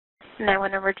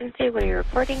911 emergency. What are you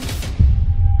reporting?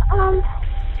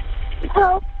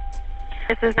 Hello.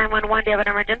 This is 911. Do you have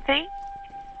an emergency?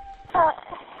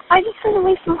 I just went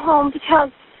away from home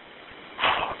because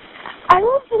I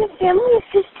live in a family of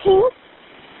 15.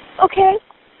 Okay?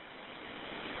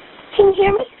 Can you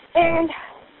hear me? And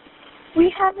we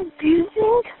have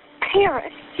abusing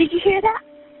parents. Did you hear that?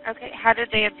 Okay. How did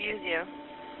they abuse you?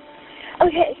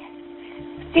 Okay.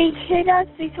 They hit us.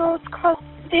 They throw us across.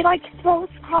 They like to throw us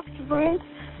across the room.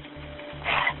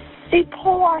 They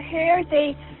pull our hair.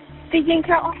 They yank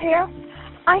out our hair.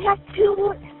 I have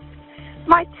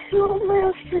my two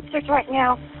little sisters right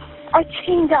now are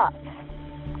chained up.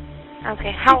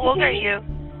 Okay. How old are you?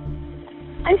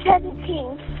 I'm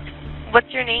 17.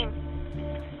 What's your name?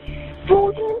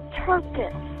 Golden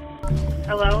Turpin.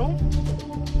 Hello?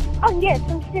 Oh, yes,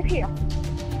 I'm still here.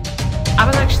 I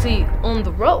was actually on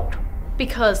the road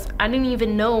because I didn't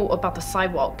even know about the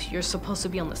sidewalk. You're supposed to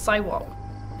be on the sidewalk,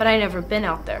 but I never been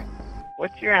out there.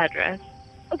 What's your address?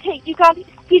 Okay, you gotta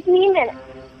give me a minute.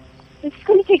 It's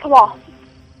gonna take a while.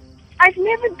 I've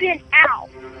never been out.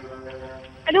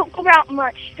 I don't go out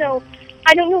much, so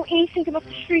I don't know anything about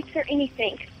the streets or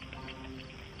anything.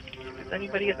 Does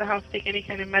anybody at the house take any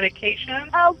kind of medication?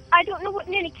 Oh, I don't know what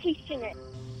medication is.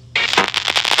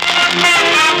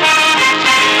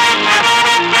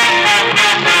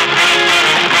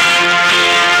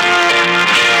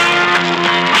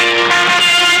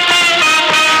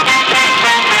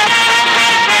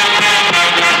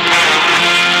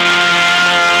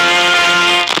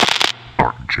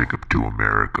 Jacob to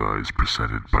America is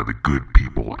presented by the good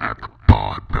people at the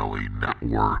Podbelly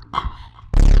Network.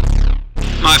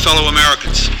 My fellow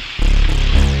Americans,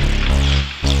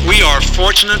 we are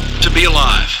fortunate to be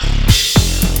alive.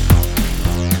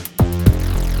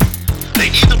 They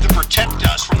need them to protect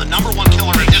us from the number one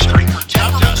killer in history.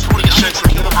 Protect us from the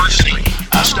Central University.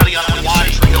 A study on why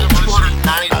it killed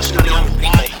 290. A study on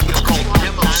why it's called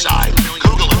democide.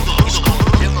 Google it, folks.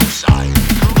 Democide.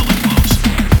 Google it, folks.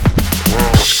 The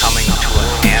world's coming to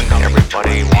an end.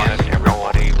 Everybody wanted to know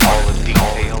all the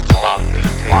details about the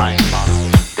flying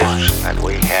discs that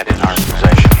we had in our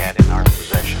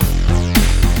possession.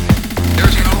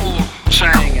 There's an old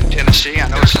saying in Tennessee, I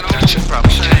know it's from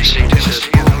Tennessee, this is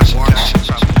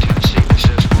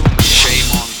shame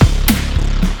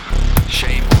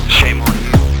on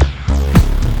you.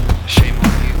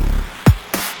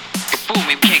 You fool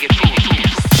me, we can't get fooled.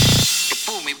 You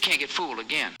fool me, we can't get fooled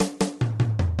again.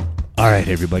 All right,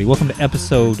 everybody. Welcome to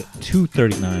episode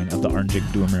 239 of the Art and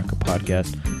Jacob Do America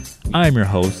podcast. I'm your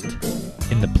host,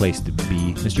 in the place to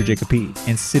be, Mr. Jacob P.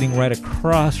 And sitting right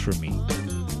across from me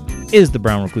is the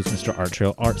brown recluse, Mr. Art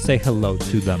Trail. Art, say hello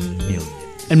to the millions.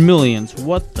 And millions.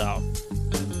 What the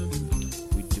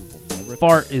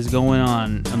fart is going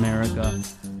on, America?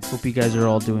 Hope you guys are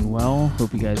all doing well.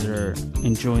 Hope you guys are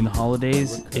enjoying the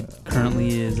holidays. It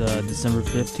currently is December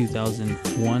 5th,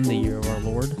 2001, the year of our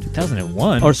Lord.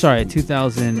 2001? Or sorry,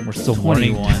 2021. We're still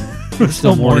mourning. We're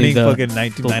still mourning fucking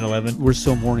 9/11. We're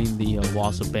still mourning the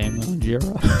loss of Bam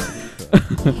Margera.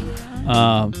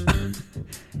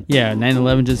 Yeah,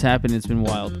 9/11 just happened. It's been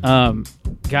wild.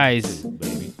 Guys,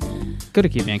 go to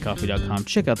cavemancoffee.com.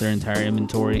 Check out their entire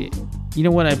inventory. You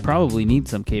know what? I probably need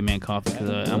some Caveman coffee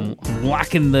because I'm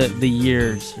lacking the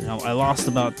years. I lost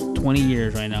about 20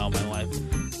 years right now in my life.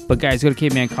 But guys, go to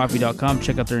cavemancoffee.com.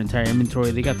 Check out their entire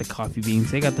inventory. They got the coffee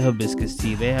beans. They got the hibiscus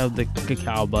tea. They have the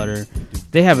cacao butter.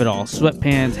 They have it all.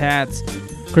 Sweatpants, hats.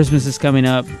 Christmas is coming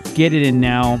up. Get it in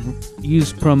now.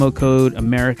 Use promo code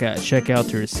America at checkout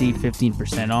to receive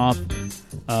 15% off.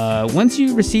 Once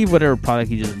you receive whatever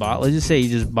product you just bought, let's just say you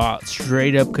just bought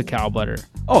straight up cacao butter.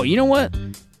 Oh, you know what?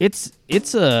 It's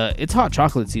hot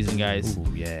chocolate season, guys. Ooh,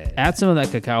 yeah. Add some of that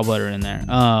cacao butter in there.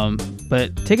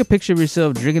 But take a picture of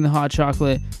yourself drinking the hot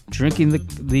chocolate, drinking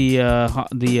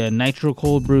the nitro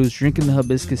cold brews, drinking the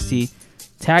hibiscus tea.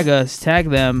 Tag us, tag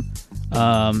them,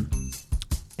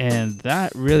 and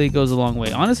that really goes a long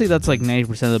way. Honestly, that's like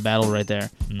 90% of the battle right there.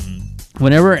 Mm-hmm.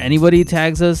 Whenever anybody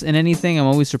tags us in anything, I'm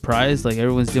always surprised. Like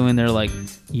everyone's doing their like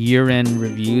year-end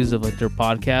reviews of like their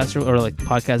podcasts or like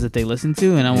podcasts that they listen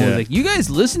to, and I'm always like, "You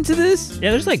guys listen to this?" Yeah,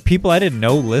 there's like people I didn't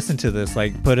know listen to this,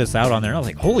 like put us out on there. And I was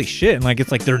like, "Holy shit!" And like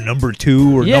it's like their number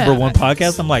 2 or number 1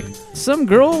 podcast. I'm like, some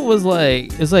girl was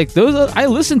like, "It's like those. I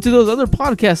listen to those other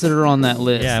podcasts that are on that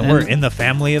list." Yeah, and we're in the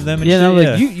family of them. And yeah, shit, and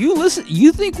I'm like, you listen.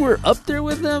 You think we're up there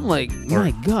with them? Like,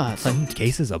 my God, some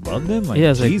cases above them. Like,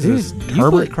 yeah, Jesus, like, dude,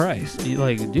 Herbert Christ.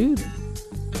 Like, dude,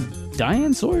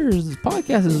 Diane Sawyer's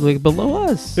podcast is like below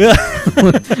us. You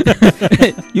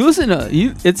listen to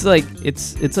you. It's like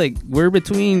we're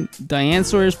between Diane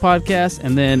Sawyer's podcast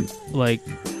and then like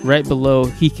right below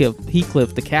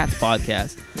Heathcliff the Cat's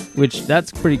podcast, which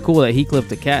that's pretty cool that Heathcliff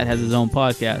the Cat has his own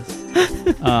podcast.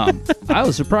 I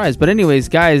was surprised, but anyways,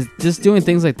 guys, just doing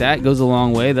things like that goes a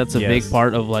long way. That's a big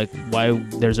part of like why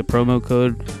there's a promo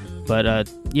code.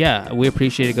 But yeah, we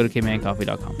appreciate it. Go to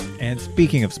kmancoffee.com. And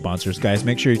speaking of sponsors, guys,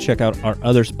 make sure you check out our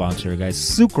other sponsor, guys,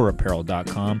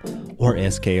 sucreapparel.com or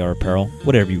SKR Apparel,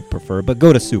 whatever you prefer. But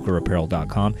go to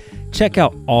sucreapparel.com. Check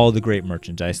out all the great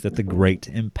merchandise that the great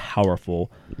and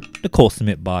powerful Nicole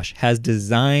Smith-Bosch has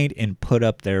designed and put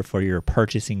up there for your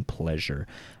purchasing pleasure.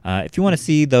 If you want to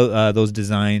see those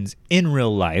designs in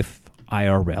real life,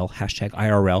 IRL, hashtag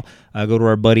IRL, go to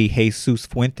our buddy Jesus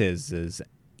Fuentes'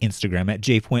 Instagram at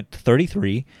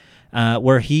jfuent33,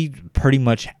 where he pretty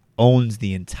much owns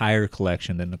the entire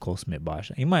collection that Nicole Smith-Bosch.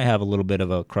 He might have a little bit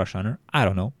of a crush on her. I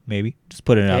don't know. Maybe. Just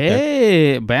put it out there.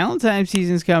 Hey, Valentine's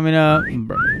season's coming up.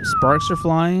 Sparks are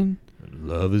flying.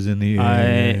 Love is in the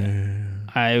air.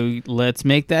 Let's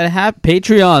make that happen.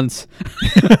 Patreons.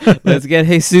 Let's get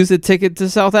Jesus a ticket to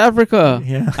South Africa.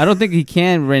 Yeah. I don't think he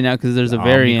can right now because there's a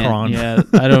variant.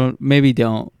 Yeah, maybe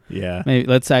don't. Yeah. Maybe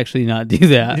let's actually not do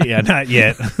that. Yeah, not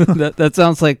yet. that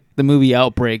sounds like the movie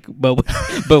Outbreak, but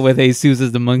with Jesus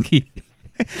as the monkey.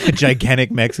 A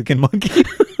gigantic Mexican monkey.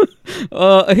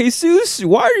 Jesus,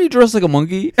 why are you dressed like a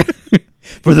monkey?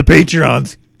 For the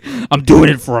Patreons. I'm doing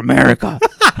it for America.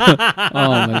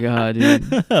 Oh my God,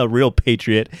 dude. A real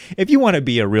patriot. If you want to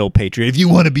be a real patriot, if you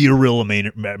want to be a real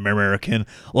American,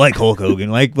 like Hulk Hogan,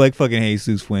 like fucking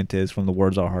Jesus Fuentes from the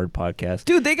Words Are Hard podcast.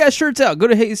 Dude, they got shirts out. Go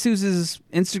to Jesus's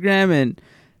Instagram and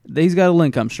he's got a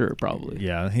link, I'm sure, probably.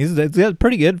 Yeah, he's got a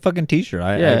pretty good fucking t-shirt.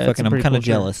 I'm kind of cool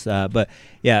jealous. But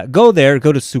yeah, go there,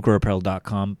 go to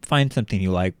sucreapparel.com, find something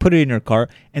you like, put it in your cart,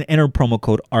 and enter promo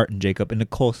code Art and Jacob, and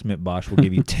Nicole Smith-Bosch will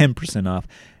give you 10% off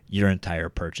your entire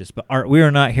purchase. But Art, we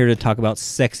are not here to talk about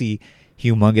sexy,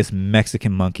 humongous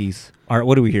Mexican monkeys. Art,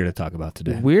 what are we here to talk about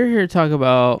today? We're here to talk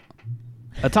about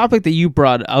a topic that you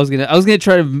brought. I was gonna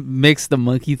try to mix the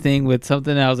monkey thing with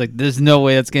something. I was like, there's no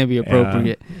way that's gonna be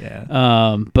appropriate.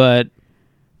 Yeah. But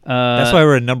that's why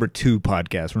we're a number 2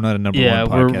 podcast. We're not a number 1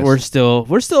 podcast. Yeah,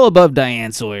 we're still above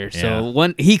Diane Sawyer. So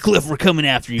Heathcliff, we're coming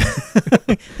after you.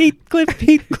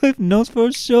 Heathcliff knows for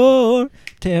sure.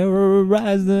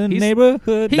 Terrorize the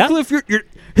neighborhood. Heathcliff, you're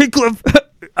Heathcliff.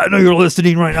 I know you're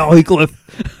listening right now,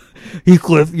 Heathcliff.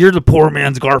 Heathcliff, you're the poor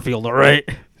man's Garfield, all right?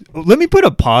 Let me put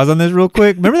a pause on this real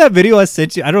quick. Remember that video I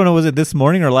sent you? I don't know, was it this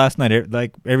morning or last night?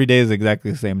 Like, every day is exactly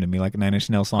the same to me, like a Nine Inch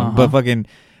Nails song. But fucking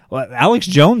Alex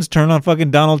Jones turned on fucking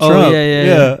Donald Trump. Oh,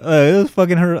 yeah. It was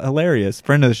fucking hilarious.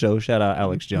 Friend of the show, shout out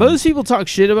Alex Jones. Most people talk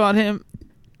shit about him.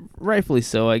 Rightfully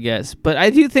so, I guess. But I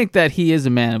do think that he is a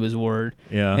man of his word.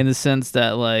 Yeah. In the sense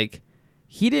that, like,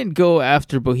 he didn't go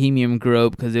after Bohemian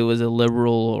Grove because it was a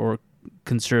liberal or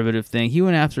conservative thing. He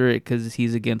went after it because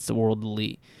he's against the world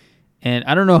elite. And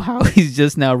I don't know how he's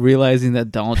just now realizing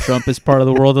that Donald Trump is part of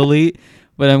the world elite.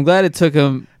 But I'm glad it took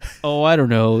him,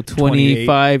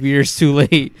 25 years too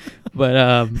late.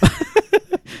 But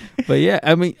but yeah,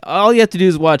 I mean, all you have to do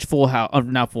is watch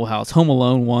Home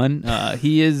Alone 1.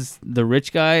 He is the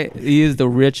rich guy. He is the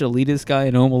rich elitist guy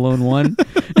in Home Alone 1.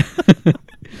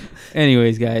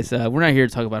 Anyways, guys, we're not here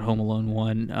to talk about Home Alone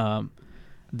 1.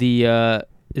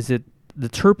 Is it the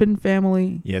Turpin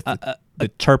family? Yes, the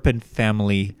Turpin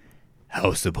family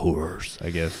House of Horrors, I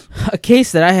guess. A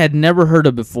case that I had never heard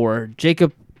of before.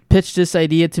 Jacob pitched this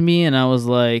idea to me, and I was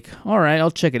like, all right,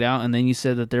 I'll check it out. And then you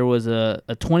said that there was a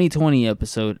 2020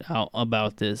 episode out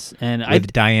about this. And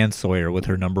with Diane Sawyer with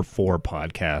her number 4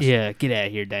 podcast. Yeah, get out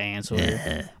of here, Diane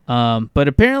Sawyer. But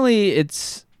apparently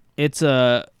it's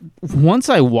once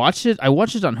I watched it on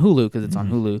Hulu because it's on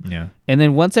Hulu. Yeah. And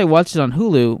then once I watched it on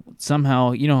Hulu,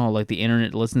 somehow, you know how like the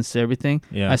internet listens to everything?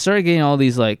 Yeah. I started getting all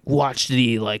these like watch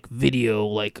the like video,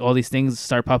 like all these things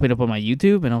start popping up on my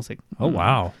YouTube, and I was like, oh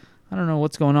wow. I don't know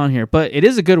what's going on here, but it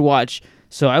is a good watch.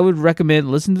 So I would recommend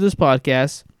listen to this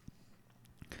podcast,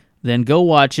 then go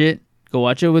watch it. Go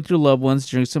watch it with your loved ones.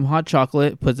 Drink some hot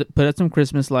chocolate. Put out some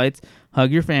Christmas lights. Hug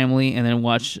your family, and then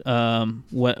watch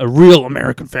what a real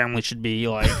American family should be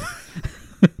like.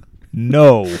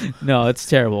 No, it's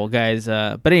terrible, guys.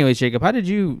 But anyways, Jacob,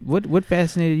 what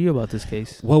fascinated you about this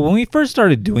case? Well, when we first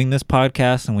started doing this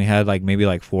podcast, and we had maybe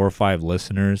 4 or 5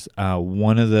 listeners,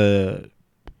 one of the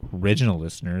original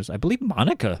listeners, I believe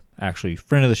Monica, actually,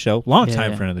 friend of the show,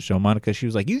 longtime friend of the show, Monica, she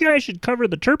was like, you guys should cover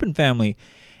the Turpin family.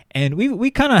 And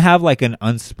we kind of have like an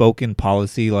unspoken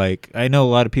policy. Like, I know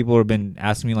a lot of people have been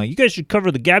asking me, like, you guys should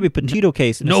cover the Gabby Petito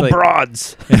case. And No it's like,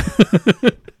 broads.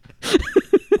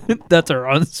 That's our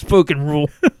unspoken rule.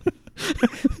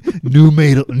 new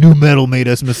metal made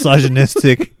us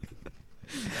misogynistic.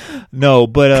 No,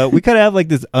 but we kind of have like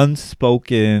this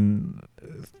unspoken,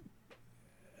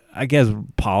 I guess,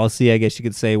 policy, I guess you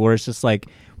could say, where it's just like,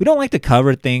 we don't like to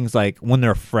cover things like when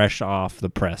they're fresh off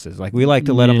the presses. Like, we like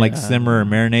to let them like simmer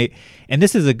and marinate. And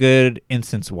this is a good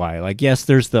instance why. Like, yes,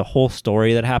 there's the whole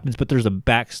story that happens, but there's a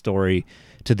backstory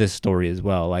to this story as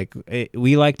well. Like,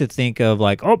 we like to think of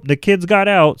like, oh, the kids got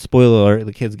out. Spoiler alert,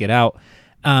 the kids get out.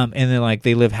 And then like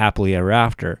they live happily ever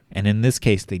after. And in this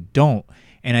case, they don't.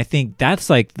 And I think that's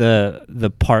like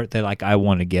the part that like I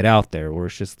want to get out there, where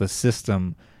it's just the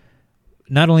system.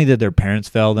 Not only did their parents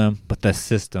fail them, but the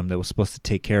system that was supposed to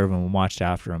take care of them and watched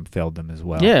after them failed them as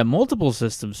well. Yeah, multiple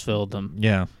systems failed them.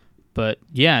 Yeah. But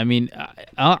yeah, I mean,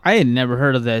 I had never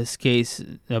heard of this case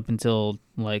up until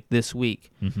like this week,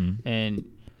 and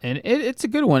it's a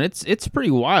good one. It's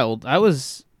pretty wild. I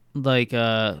was like,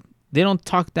 they don't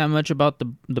talk that much about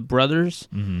the brothers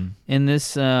in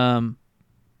this in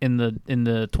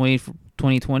the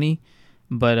 2020,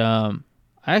 but I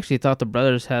actually thought the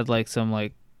brothers had like some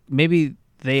like maybe.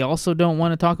 They also don't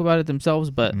want to talk about it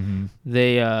themselves, but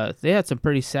they had some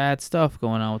pretty sad stuff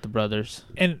going on with the brothers.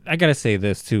 And I gotta say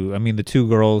this too. I mean, the two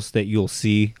girls that you'll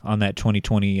see on that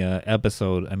 2020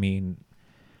 episode. I mean,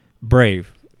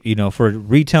 brave, for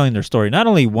retelling their story. Not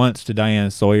only once to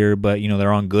Diane Sawyer, but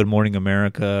they're on Good Morning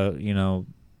America.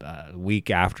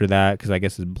 Week after that, because I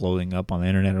guess it's blowing up on the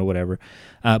internet or whatever.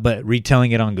 But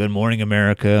retelling it on Good Morning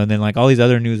America, and then like all these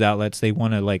other news outlets, they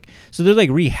want to like, so they're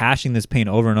like rehashing this pain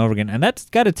over and over again, and that's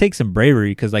got to take some bravery,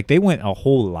 because like they went a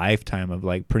whole lifetime of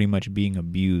like pretty much being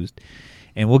abused.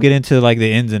 And we'll get into like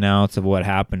the ins and outs of what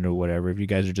happened or whatever if you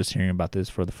guys are just hearing about this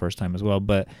for the first time as well.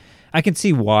 But I can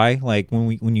see why, like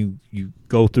when you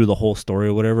go through the whole story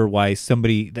or whatever, why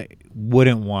somebody that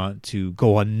wouldn't want to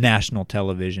go on national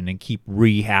television and keep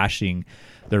rehashing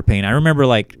their pain. I remember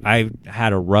like I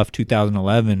had a rough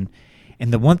 2011,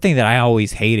 and the one thing that I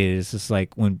always hated is just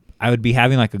like when I would be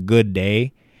having like a good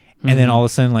day, and then all of a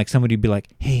sudden, like, somebody would be like,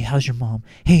 hey, how's your mom?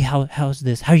 Hey, how's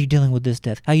this? How are you dealing with this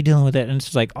death? How are you dealing with that? And it's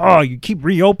just like, oh, you keep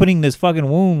reopening this fucking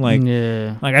wound. Like,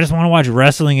 like I just want to watch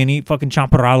wrestling and eat fucking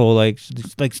chaparralo. Like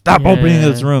stop opening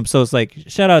this room. So it's like,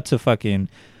 shout out to fucking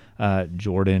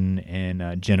Jordan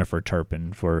and Jennifer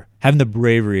Turpin for having the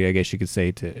bravery, I guess you could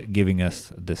say, to giving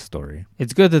us this story.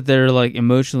 It's good that they're, like,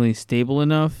 emotionally stable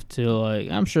enough to, like,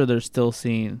 I'm sure they're still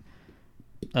seeing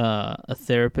a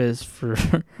therapist for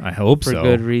I hope for so.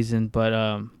 good reason.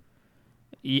 But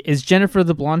is Jennifer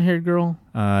the blonde-haired girl?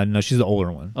 No, she's the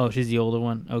older one. Oh, she's the older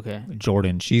one. Okay.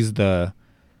 Jordan, she's the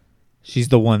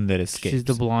one that escapes. She's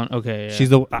the blonde. Okay. Yeah. She's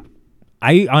the.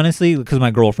 I honestly, because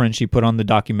my girlfriend, she put on the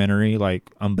documentary,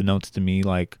 like unbeknownst to me,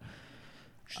 like,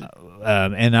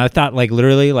 and I thought, like,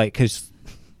 literally, like, because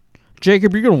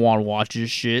Jacob, you're gonna want to watch this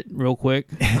shit real quick.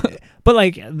 But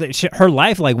like her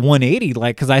life, like 180,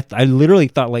 like, because I literally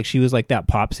thought like she was like that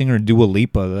pop singer Dua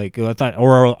Lipa, like I thought,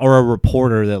 or a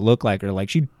reporter that looked like her, like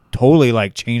she totally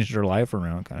like changed her life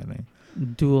around, kind of thing.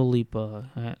 Dua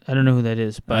Lipa, I don't know who that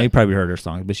is, but you probably heard her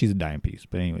songs, but she's a dime piece.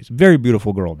 But anyways, very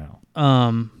beautiful girl now.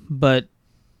 But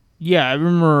yeah, I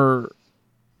remember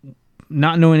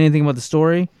not knowing anything about the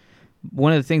story.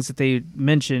 One of the things that they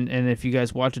mentioned, and if you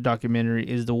guys watch the documentary,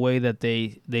 is the way that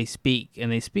they speak,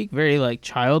 and they speak very like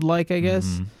childlike, I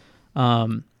guess.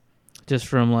 Just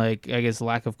from like, I guess,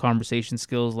 lack of conversation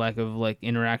skills, lack of like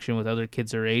interaction with other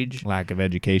kids their age, lack of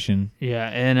education. Yeah,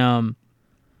 and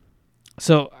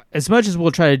so as much as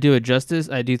we'll try to do it justice,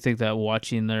 I do think that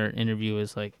watching their interview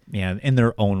is like, yeah, in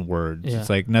their own words, it's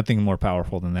like nothing more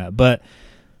powerful than that. But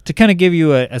to kind of give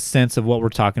you a sense of what we're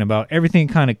talking about, everything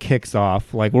kind of kicks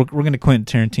off. Like we're going to Quentin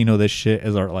Tarantino this shit,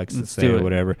 as Art likes to say, or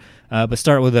whatever. But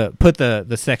start with put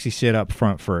the sexy shit up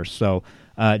front first. So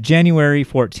January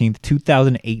 14th,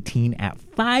 2018 at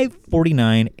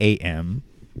 5:49 a.m.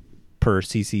 per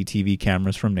CCTV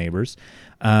cameras from neighbors.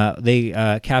 They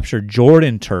captured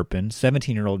Jordan Turpin,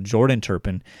 17-year-old Jordan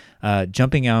Turpin,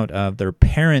 jumping out of their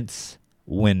parents'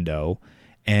 window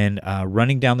and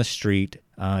running down the street,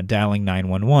 dialing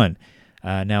 911.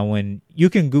 Now, when you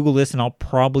can Google this, and I'll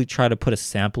probably try to put a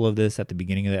sample of this at the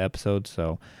beginning of the episode.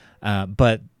 So,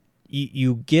 but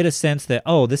you get a sense that,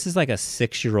 oh, this is like a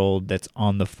 6-year-old that's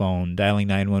on the phone dialing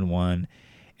 911.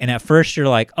 And at first you're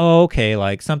like, oh, okay,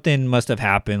 like something must have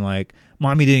happened. Like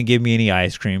mommy didn't give me any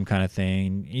ice cream kind of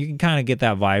thing. You can kind of get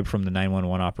that vibe from the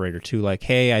 911 operator too. Like,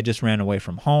 hey, I just ran away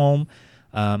from home.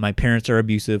 My parents are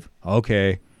abusive.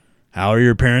 Okay. How are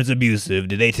your parents abusive?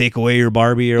 Did they take away your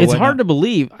Barbie or It's whatnot? hard to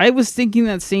believe. I was thinking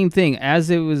that same thing as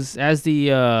the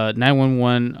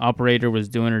 911 operator was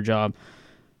doing her job.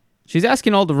 She's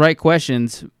asking all the right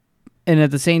questions, and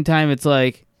at the same time, it's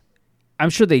like, I'm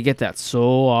sure they get that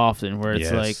so often where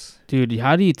it's like, dude,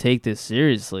 how do you take this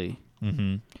seriously?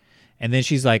 Mm-hmm. And then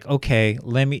she's like, okay,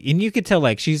 let me, and you could tell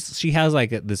like she has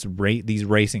like these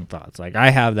racing thoughts. Like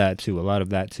I have that too, a lot of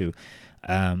that too.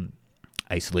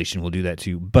 Isolation will do that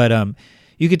too. But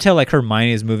you could tell like her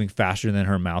mind is moving faster than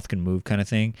her mouth can move, kind of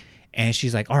thing. And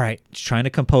she's like, all right, she's trying to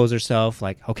compose herself.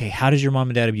 Like, okay, how does your mom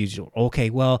and dad abuse you? Okay,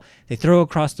 well, they throw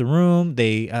across the room.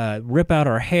 They rip out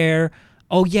our hair.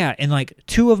 Oh, yeah, and like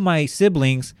 2 of my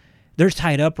siblings, they're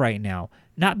tied up right now.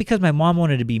 Not because my mom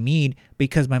wanted to be mean,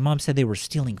 because my mom said they were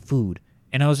stealing food.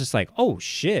 And I was just like, oh,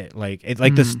 shit. Like, it's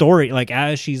like the story, like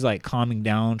as she's like calming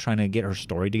down, trying to get her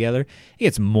story together, it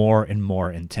gets more and more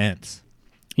intense.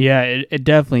 Yeah, it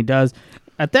definitely does.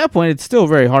 At that point, it's still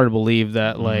very hard to believe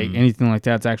that like anything like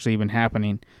that's actually even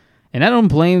happening. And I don't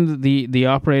blame the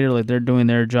operator, like they're doing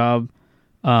their job.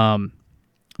 But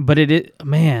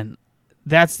man,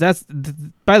 that's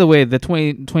by the way, the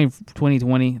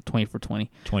 2020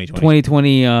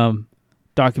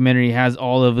 documentary has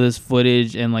all of this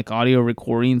footage and like audio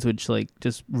recordings, which like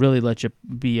just really let you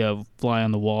be a fly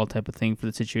on the wall type of thing for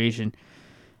the situation.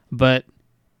 But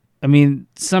I mean,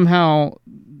 somehow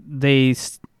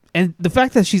and the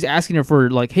fact that she's asking her for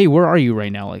like, hey, where are you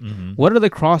right now? Like, what are the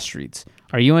cross streets?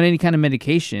 Are you on any kind of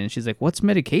medication? And she's like, what's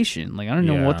medication? Like, I don't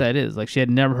know what that is. Like, she had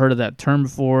never heard of that term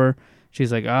before.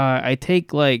 She's like, I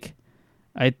take like,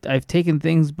 I've taken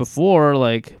things before,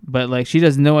 like, but like she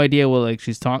has no idea what like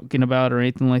she's talking about or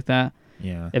anything like that.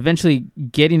 Yeah. Eventually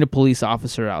getting a police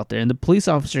officer out there, and the police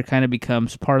officer kind of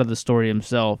becomes part of the story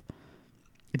himself.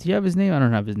 Do you have his name? I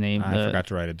don't have his name. I forgot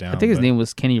to write it down. I think his name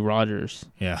was Kenny Rogers.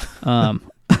 Yeah.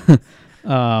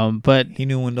 But he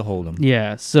knew when to hold him.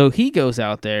 Yeah. So he goes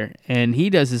out there and he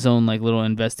does his own like little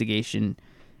investigation,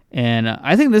 and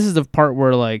I think this is the part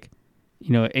where like,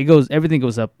 you know, everything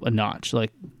goes up a notch.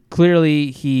 Like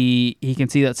clearly he can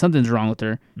see that something's wrong with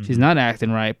her. She's not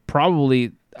acting right.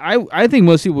 Probably. I think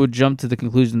most people would jump to the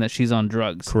conclusion that she's on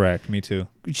drugs. Correct. Me too.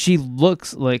 She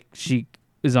looks like she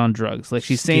is on drugs. Like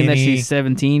she's saying that she's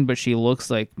 17, but she looks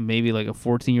like maybe like a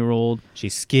 14-year-old.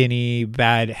 She's skinny,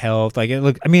 bad health. Like it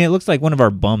looks like one of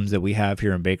our bums that we have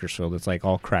here in Bakersfield. It's like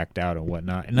all cracked out and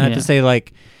whatnot. And not to say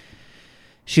like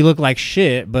she looked like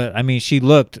shit, but I mean she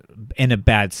looked in a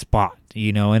bad spot,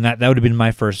 you know. And that would have been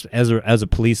my first as a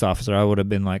police officer. I would have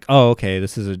been like, oh, okay,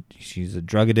 she's a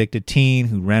drug addicted teen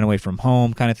who ran away from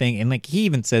home, kind of thing. And like he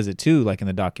even says it too, like in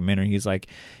the documentary. He's like,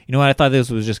 you know what? I thought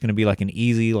this was just gonna be like an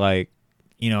easy like,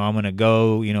 you know, I'm going to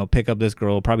go, you know, pick up this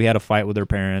girl, probably had a fight with her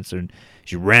parents, and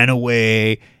she ran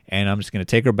away, and I'm just going to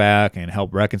take her back and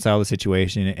help reconcile the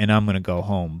situation, and I'm going to go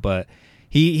home. But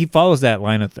he follows that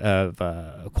line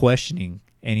of questioning,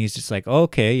 and he's just like, oh,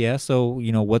 okay, yeah, so,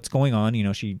 you know, what's going on? You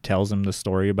know, she tells him the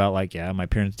story about, like, yeah, my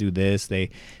parents do this. They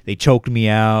choked me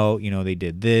out. You know, they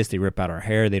did this. They rip out our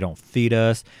hair. They don't feed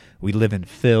us. We live in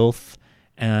filth.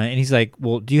 And he's like,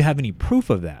 well, do you have any proof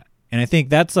of that? And I think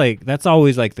that's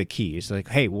always like the key. It's like,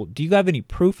 hey, well, do you have any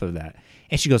proof of that?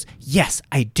 And she goes, yes,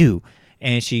 I do.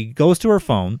 And she goes to her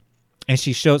phone and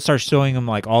she starts showing him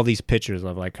like all these pictures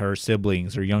of like her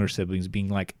siblings, her younger siblings being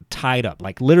like tied up,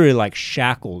 like literally like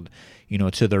shackled, you know,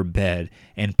 to their bed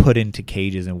and put into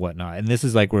cages and whatnot. And this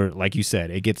is like where, like you said,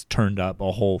 it gets turned up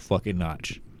a whole fucking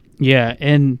notch. Yeah.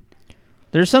 And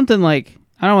there's something like,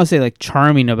 I don't want to say like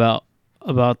charming about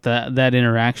that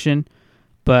interaction.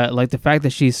 But like the fact that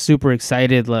she's super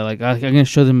excited, like I'm gonna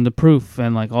show them the proof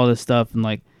and like all this stuff, and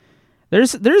like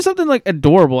there's something like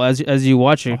adorable as you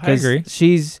watch her. I agree.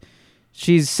 She's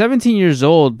 17 years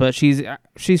old, but she's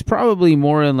probably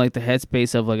more in like the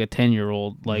headspace of like a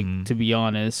 10-year-old, like to be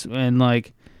honest. And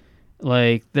like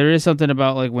there is something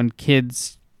about like when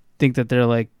kids think that they're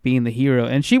like being the hero,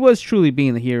 and she was truly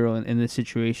being the hero in this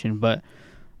situation. But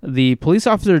the police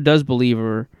officer does believe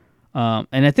her.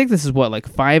 And I think this is like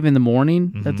 5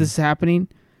 a.m. that this is happening.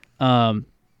 So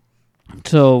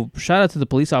shout out to the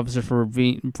police officer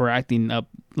for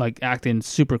acting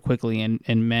super quickly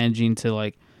and managing to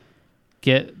like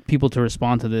get people to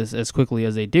respond to this as quickly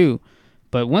as they do.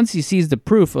 But once he sees the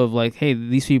proof of like, hey,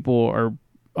 these people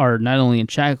are not only in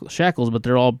shackles, but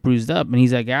they're all bruised up, and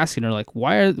he's like asking her like,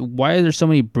 why are there so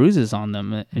many bruises on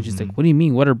them? And she's like, what do you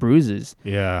mean? What are bruises?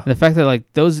 Yeah. And the fact that like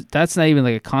that's not even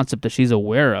like a concept that she's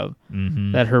aware of,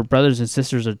 that her brothers and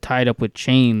sisters are tied up with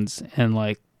chains and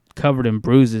like covered in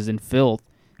bruises and filth,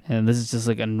 and this is just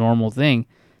like a normal thing.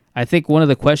 I think one of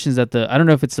the questions that I don't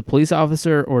know if it's the police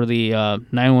officer or the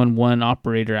 911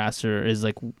 operator asked her is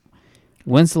like,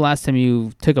 when's the last time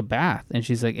you took a bath? And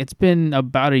she's like, it's been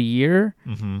about a year.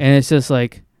 Mm-hmm. And it's just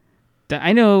like,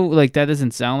 I know like that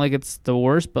doesn't sound like it's the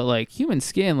worst, but like human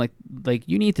skin, like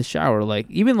you need to shower. Like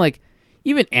even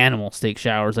animals take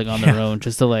showers like on their own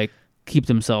just to like keep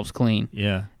themselves clean.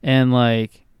 Yeah. And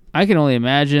like I can only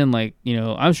imagine, like, you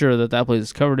know, I'm sure that place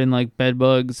is covered in like bed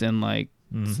bugs and like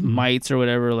mites or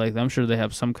whatever. Like I'm sure they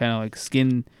have some kind of like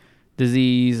skin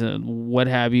disease and what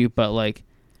have you. But like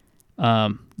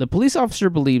the police officer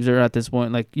believes her at this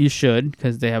point, like you should,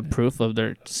 because they have proof of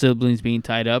their siblings being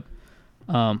tied up.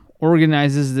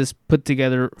 Organizes this put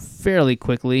together fairly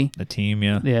quickly. The team,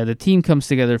 yeah. Yeah, the team comes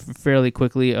together fairly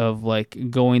quickly of like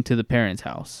going to the parents'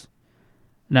 house.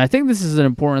 Now, I think this is an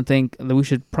important thing that we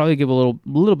should probably give a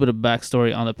little bit of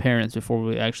backstory on the parents before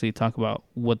we actually talk about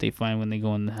what they find when they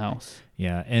go in the house.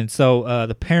 Yeah, and so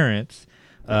the parents,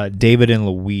 David and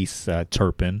Louise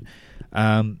Turpin,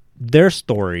 their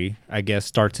story, I guess,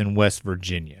 starts in West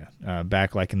Virginia,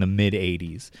 back like in the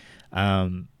mid-'80s.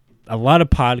 A lot of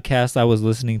podcasts I was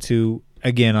listening to,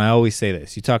 again, I always say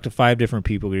this. You talk to 5 different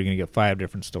people, you're going to get 5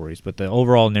 different stories, but the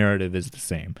overall narrative is the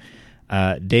same.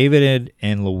 David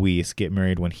and Louise get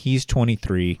married when he's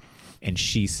 23 and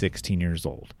she's 16 years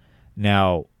old.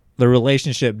 Now, the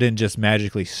relationship didn't just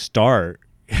magically start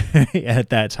at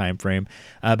that time frame,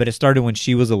 but it started when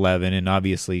she was 11, and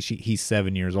obviously he's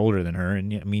 7 years older than her,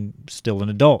 and I mean, still an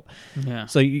adult. Yeah.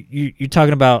 So you're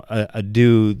talking about a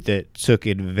dude that took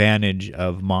advantage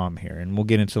of mom here, and we'll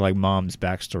get into like mom's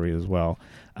backstory as well.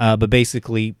 But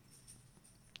basically,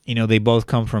 you know, they both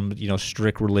come from, you know,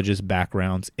 strict religious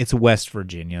backgrounds. It's West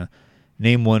Virginia.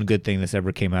 Name one good thing that's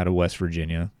ever came out of West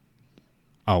Virginia.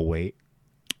 I'll wait.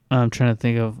 I'm trying to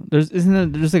think of.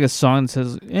 There's like a song that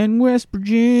says "in West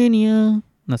Virginia."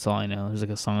 That's all I know. There's like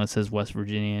a song that says West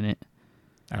Virginia in it.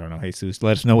 I don't know, Jesus.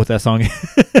 Let us know what that song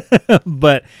is.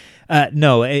 But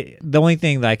no, the only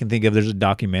thing that I can think of, there's a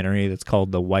documentary that's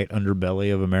called "The White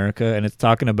Underbelly of America," and it's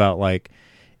talking about like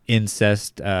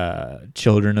incest,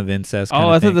 children of incest.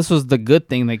 I thought this was the good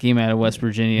thing that came out of West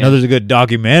Virginia. No, there's a good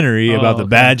documentary about the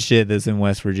bad shit that's in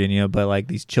West Virginia, but like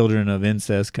these children of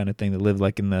incest kind of thing that live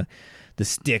like in the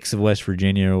sticks of West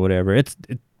Virginia or whatever. It's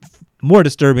more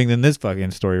disturbing than this fucking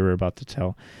story we're about to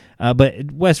tell.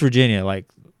 But West Virginia, like,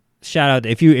 shout out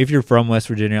if you're from West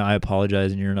Virginia, I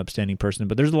apologize and you're an upstanding person,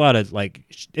 but there's a lot of like,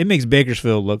 it makes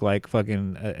Bakersfield look like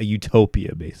fucking a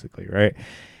utopia basically, right?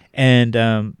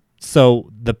 And so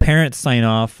the parents sign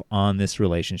off on this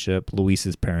relationship,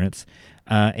 Louise's parents,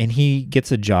 and he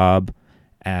gets a job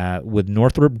with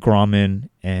Northrop Grumman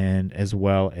and as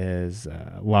well as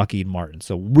Lockheed Martin.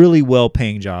 So really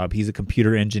well-paying job. He's a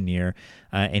computer engineer,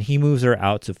 and he moves her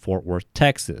out to Fort Worth,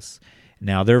 Texas.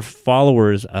 Now, they're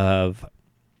followers of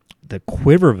the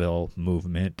Quiverville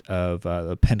movement of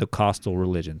the Pentecostal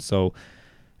religion. So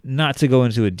not to go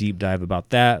into a deep dive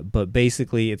about that, but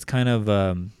basically it's kind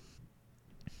of...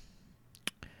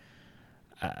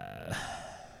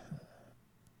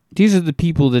 These are the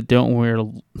people that don't wear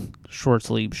short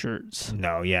sleeve shirts.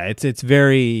 No, yeah, it's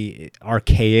very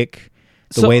archaic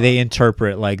the way they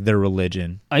interpret like their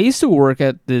religion. I used to work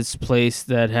at this place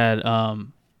that had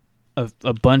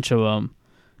a bunch of them,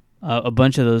 a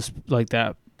bunch of those like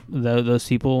that, those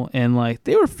people, and like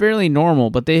they were fairly normal,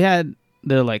 but they had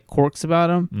their like quirks about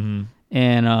them,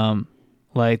 and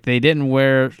like they didn't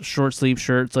wear short sleeve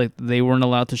shirts, like they weren't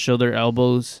allowed to show their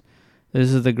elbows.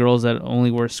 This is the girls that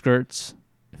only wear skirts.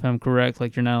 If I'm correct,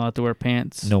 like you're not allowed to wear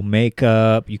pants. No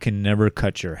makeup. You can never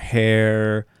cut your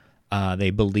hair. They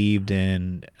believed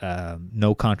in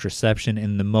no contraception,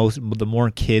 and the more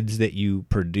kids that you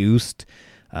produced,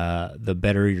 the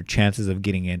better your chances of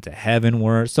getting into heaven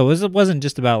were. So it wasn't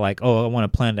just about like, oh, I want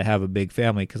to plan to have a big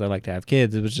family because I like to have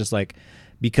kids. It was just like,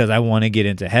 because I want to get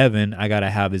into heaven, I got to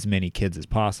have as many kids as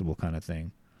possible, kind of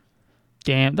thing.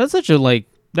 Damn, that's such a like.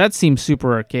 That seems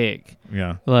super archaic.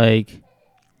 Yeah. Like.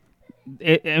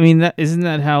 I mean, isn't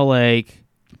that how, like,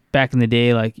 back in the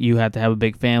day, like, you had to have a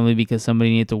big family because somebody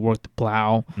needed to work the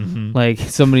plow? Mm-hmm. Like,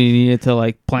 somebody needed to,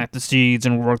 like, plant the seeds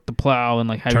and work the plow and,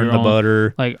 like, have turn your the own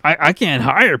butter. Like, I can't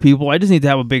hire people. I just need to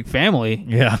have a big family.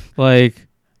 Yeah. Like,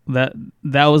 that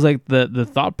was, like, the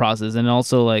thought process. And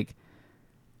also, like,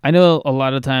 I know a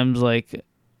lot of times, like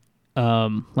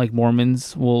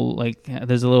Mormons will, like,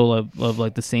 there's a little of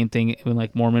like, the same thing in,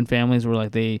 like, Mormon families where,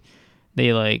 like, they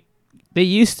like, they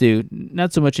used to,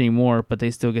 not so much anymore, but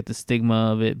they still get the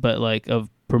stigma of it, but like of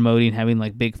promoting having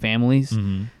like big families,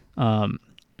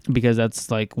 because that's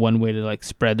like one way to like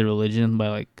spread the religion by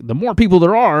like the more people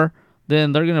there are,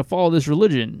 then they're gonna follow this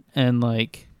religion, and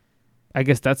like I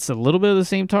guess that's a little bit of the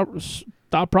same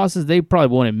thought process. They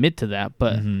probably won't admit to that,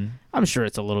 but I'm sure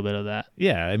it's a little bit of that.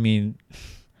 Yeah, I mean,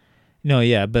 No,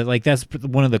 yeah, but like that's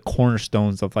one of the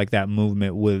cornerstones of like that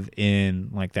movement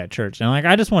within like that church. And like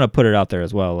I just want to put it out there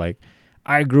as well. Like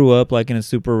I grew up like in a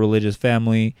super religious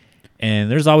family,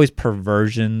 and there's always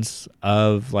perversions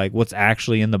of like what's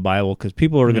actually in the Bible because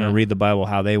people are going to read the Bible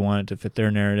how they want it to fit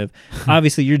their narrative.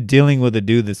 Obviously, you're dealing with a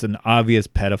dude that's an obvious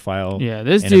pedophile. Yeah,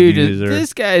 this and dude, abuser.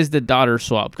 this guy is the daughter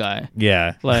swap guy.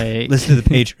 Yeah, like listen to the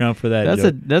Patreon for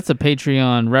that. That's a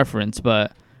Patreon reference,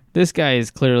 but this guy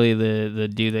is clearly the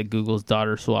dude that Googles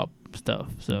daughter swap stuff.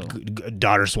 So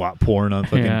daughter swap porn on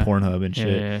fucking Pornhub and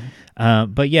shit. Yeah.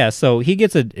 But yeah, so he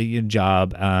gets a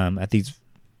job at these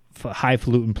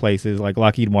highfalutin places like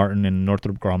Lockheed Martin and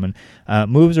Northrop Grumman.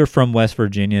 Moves her from West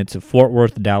Virginia to Fort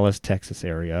Worth, Dallas, Texas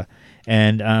area,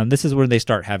 and this is where they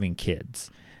start having kids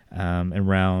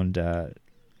around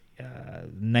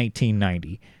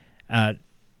 1990,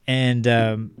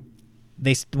 and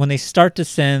when they start to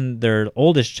send their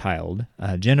oldest child,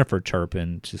 Jennifer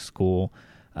Turpin, to school,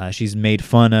 she's made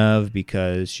fun of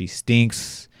because she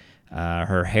stinks.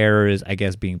 Her hair is, I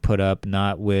guess, being put up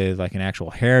not with like an actual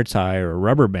hair tie or a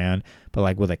rubber band, but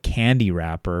like with a candy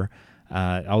wrapper.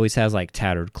 Always has like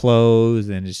tattered clothes,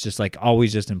 and it's just like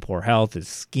always just in poor health. Is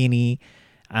skinny.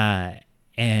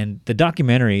 And the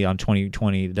documentary on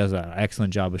 2020 does an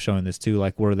excellent job of showing this too,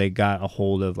 like where they got a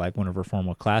hold of like one of her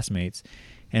former classmates.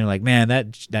 And like, man,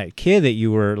 that kid that you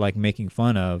were like making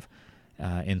fun of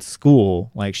in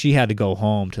school, like she had to go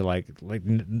home to like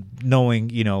knowing,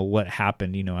 you know, what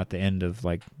happened, you know, at the end of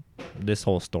like this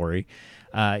whole story.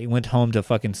 He went home to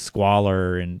fucking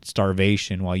squalor and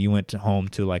starvation while you went home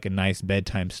to like a nice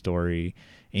bedtime story,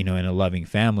 you know, in a loving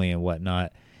family and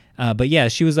whatnot. But yeah,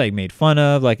 she was like made fun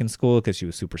of like in school because she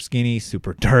was super skinny,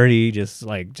 super dirty, just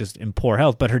in poor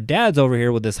health. But her dad's over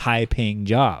here with this high paying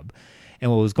job. And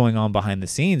what was going on behind the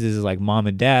scenes is like mom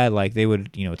and dad, like they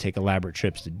would, you know, take elaborate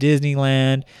trips to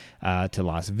Disneyland, to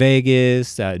Las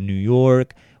Vegas, New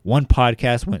York. One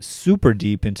podcast went super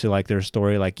deep into like their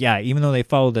story. Like, yeah, even though they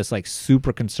followed this like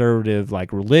super conservative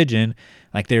like religion,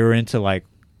 like they were into like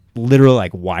literal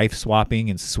like wife swapping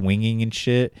and swinging and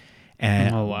shit.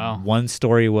 And one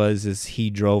story is he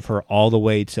drove her all the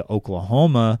way to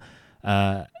Oklahoma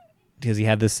because he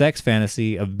had this sex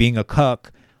fantasy of being a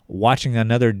cuck, watching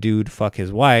another dude fuck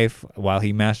his wife while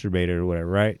he masturbated or whatever,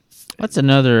 right? That's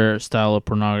another style of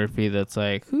pornography that's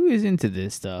like, who is into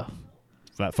this stuff?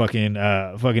 That fucking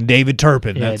David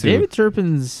Turpin. Yeah, that's David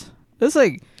Turpin's. There's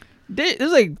like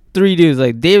three dudes,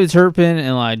 like David Turpin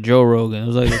and like Joe Rogan. It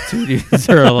was like the two dudes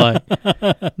that are like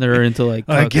they're into like.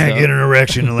 I can't stuff. get an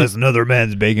erection unless another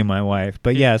man's begging my wife.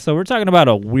 But yeah, so we're talking about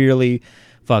a really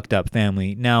fucked up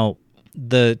family now.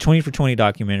 The 2020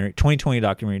 documentary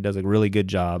does a really good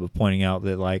job of pointing out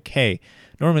that like, hey,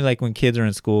 normally like when kids are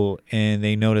in school and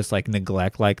they notice like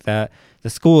neglect like that, the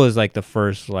school is like the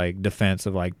first like defense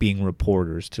of like being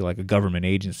reporters to like a government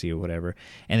agency or whatever.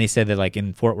 And they said that like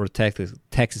in Fort Worth,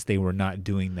 Texas, they were not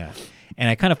doing that. And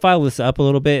I kind of followed this up a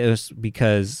little bit. It was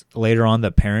because later on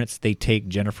the parents, they take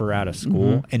Jennifer out of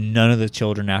school and none of the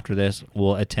children after this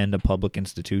will attend a public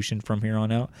institution from here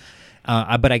on out.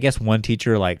 But I guess one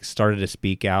teacher like started to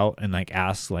speak out and like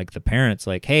ask like the parents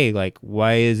like, hey, like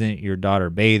why isn't your daughter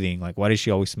bathing? Like why does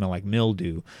she always smell like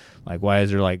mildew? Like why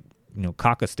is there like, you know,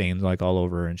 caca stains like all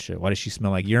over her and shit? Why does she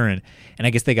smell like urine? And I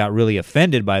guess they got really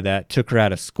offended by that, took her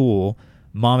out of school.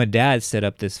 Mom and dad set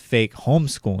up this fake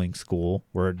homeschooling school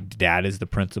where dad is the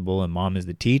principal and mom is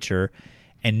the teacher,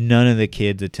 and none of the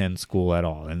kids attend school at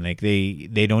all. And like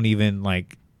they don't even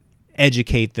like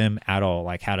educate them at all,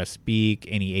 like how to speak,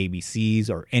 any ABCs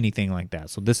or anything like that.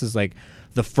 So this is like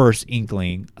the first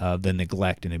inkling of the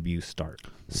neglect and abuse start.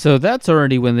 So that's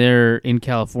already when they're in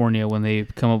California, when they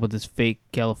come up with this fake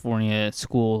California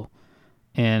school.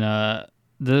 And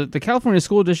the California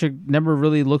school district never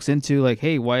really looks into like,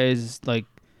 hey, why is like,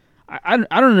 I don't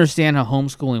understand how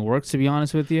homeschooling works, to be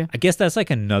honest with you. I guess that's like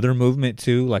another movement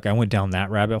too. Like I went down that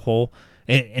rabbit hole.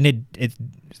 And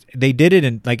they did it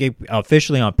in like it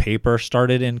officially on paper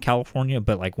started in California,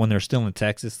 but like when they're still in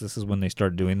Texas, this is when they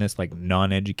started doing this, like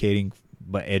non-educating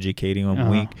but educating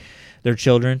them their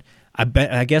children.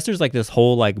 I guess there's like this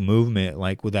whole like movement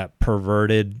like with that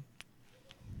perverted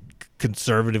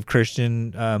conservative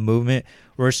Christian movement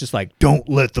where it's just like, don't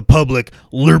let the public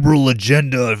liberal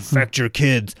agenda affect your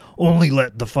kids. Only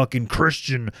let the fucking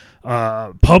Christian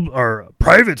pub or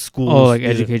private schools like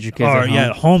educate your kids or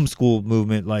at home. homeschool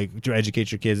movement like to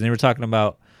educate your kids. And they were talking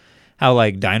about how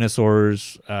like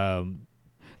dinosaurs let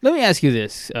me ask you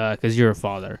this because you're a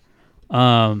father.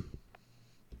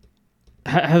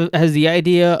 Has the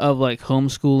idea of like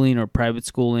homeschooling or private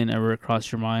schooling ever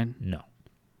crossed your mind? No.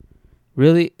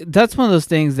 Really? That's one of those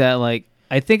things that like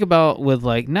I think about with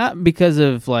like, not because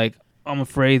of like I'm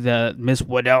afraid that Miss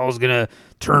Waddell is gonna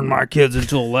turn my kids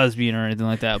into a lesbian or anything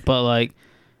like that. But like,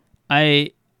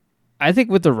 I think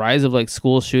with the rise of like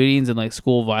school shootings and like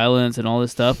school violence and all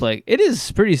this stuff, like it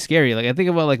is pretty scary. Like I think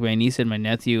about like my niece and my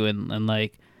nephew, and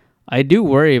like I do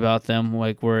worry about them.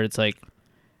 Like where it's like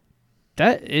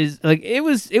that is like it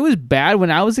was bad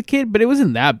when I was a kid, but it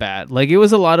wasn't that bad. Like it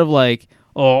was a lot of like,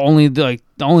 oh, only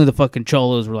the fucking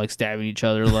cholos were like stabbing each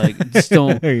other. Like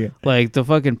still Yeah. like the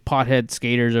fucking pothead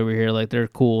skaters over here. Like they're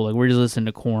cool. Like we're just listening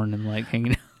to Korn and like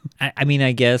hanging out. I mean,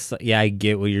 I guess, yeah, I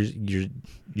get what you're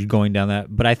going down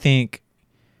that, but I think,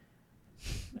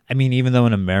 I mean, even though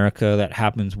in America that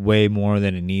happens way more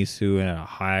than it needs to and at a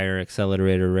higher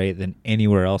accelerator rate than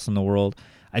anywhere else in the world,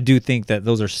 I do think that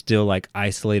those are still like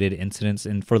isolated incidents,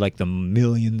 and for like the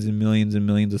millions and millions and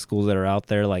millions of schools that are out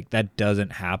there, like that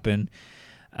doesn't happen.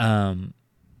 And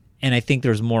I think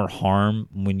there's more harm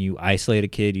when you isolate a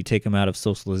kid, you take them out of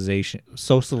socialization.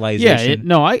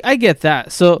 Yeah, I get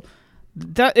that. So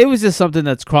that it was just something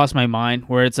that's crossed my mind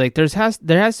where it's like there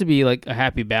has to be like a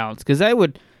happy balance, because I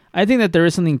think that there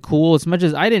is something cool, as much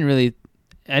as I didn't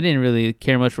really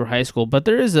care much for high school, but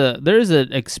there is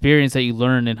an experience that you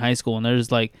learn in high school, and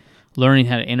there's like learning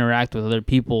how to interact with other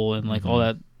people and like all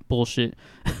that bullshit.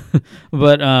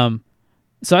 But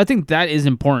so I think that is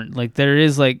important. Like there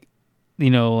is like,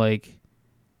 you know,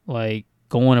 like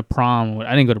going to prom. I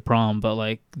didn't go to prom, but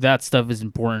like that stuff is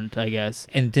important, I guess.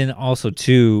 And then also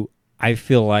too, I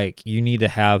feel like you need to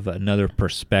have another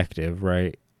perspective,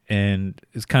 right? And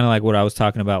it's kind of like what I was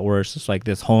talking about, where it's just like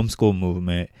this homeschool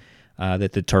movement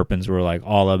that the Turpins were like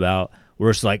all about,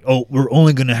 where it's like, oh, we're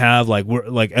only going to have we're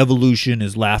like evolution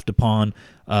is laughed upon.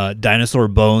 Dinosaur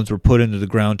bones were put into the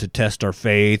ground to test our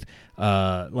faith.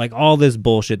 Like all this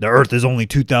bullshit. The earth is only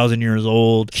 2,000 years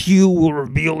old. Q will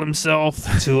reveal himself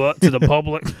to the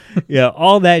public. Yeah,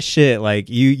 all that shit. Like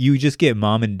you just get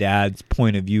mom and dad's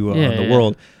point of view on the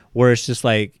world, where it's just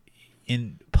like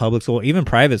in public school, even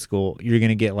private school, you're going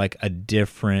to get like a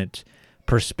different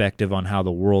perspective on how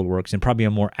the world works, and probably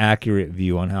a more accurate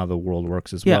view on how the world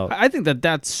works as well. Yeah, I think that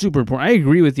that's super important. I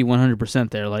agree with you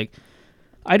 100% there. Like,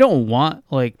 I don't want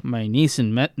like my niece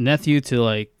and nephew to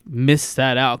like miss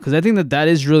that out, because I think that that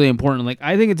is really important. Like,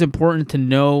 I think it's important to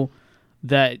know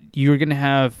that you're going to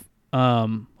have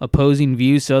opposing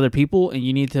views to other people, and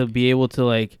you need to be able to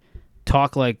like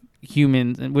talk like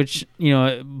humans, which, you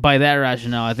know, by that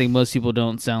rationale, I think most people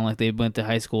don't sound like they went to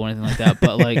high school or anything like that.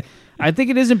 But like, I think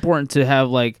it is important to have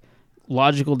like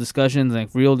logical discussions, like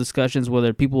real discussions,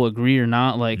 whether people agree or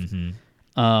not. Like,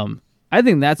 I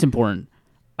think that's important.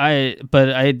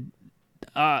 The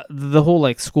whole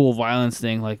like school violence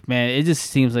thing, like, man, it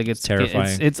just seems like it's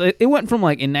terrifying. It went from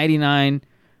like in '99,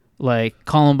 like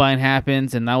Columbine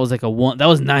happens, and that was like that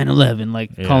was 9/11,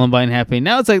 like Columbine happening.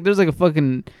 Now it's like there's like a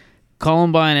fucking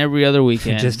Columbine every other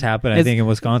weekend. It just happened, I think, in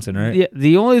Wisconsin, right? Yeah.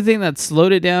 The only thing that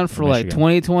slowed it down for like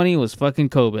 2020 was fucking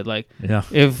COVID. Like,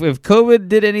 if COVID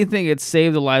did anything, it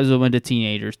saved the lives of a bunch of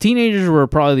teenagers. Teenagers were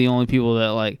probably the only people that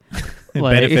like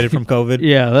benefited from COVID.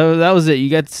 Yeah, that was it. You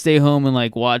got to stay home and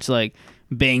like watch like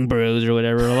Bang Bros or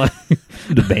whatever. Like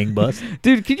the Bang Bus.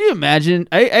 Dude, could you imagine?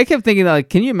 I kept thinking that, like,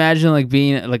 can you imagine like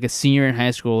being like a senior in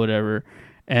high school or whatever,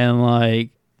 and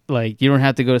like you don't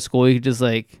have to go to school. You could just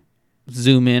like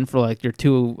zoom in for like your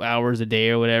 2 hours a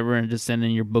day or whatever, and just send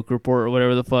in your book report or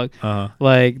whatever the fuck.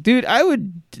 Like, dude, I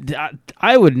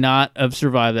would not have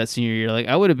survived that senior year. Like,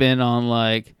 I would have been on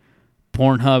like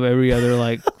Pornhub every other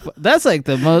like that's like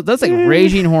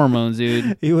raging hormones,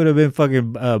 dude. You would have been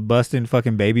fucking busting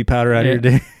fucking baby powder out of your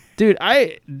day. Dude,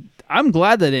 I'm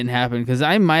glad that didn't happen, because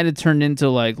I might have turned into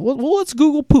like, well, let's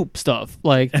Google poop stuff.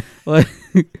 Like I'm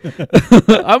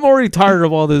already tired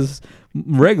of all this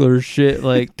regular shit.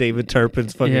 Like David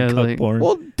Turpin's fucking cuck porn.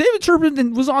 Well, David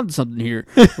Turpin was on something here.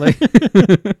 Like,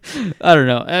 I don't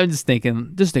know. I'm just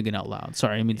thinking out loud.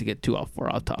 Sorry, I didn't mean to get too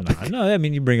far off topic. No, I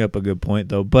mean, you bring up a good point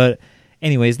though. But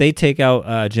anyways, they take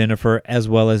out Jennifer as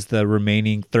well as the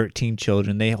remaining 13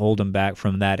 children. They hold them back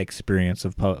from that experience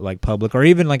of public or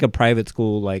even like a private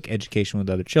school, like education with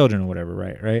other children or whatever,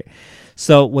 right?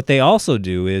 So what they also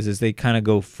do is they kind of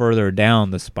go further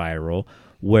down the spiral,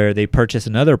 where they purchase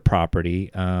another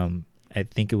property. I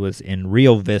think it was in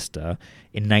Rio Vista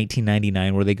in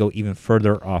 1999, where they go even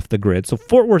further off the grid. So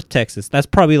Fort Worth, Texas, that's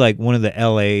probably like one of the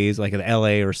LAs, like the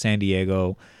LA or San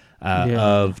Diego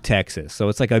of Texas. So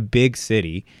it's like a big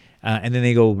city. And then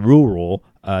they go rural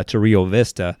to Rio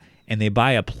Vista, and they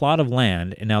buy a plot of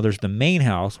land. And now there's the main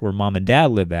house where mom and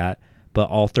dad live at, but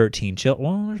all 13 children,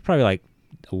 well, there's probably like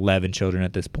 11 children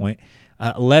at this point.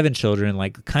 11 children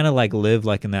like kind of like live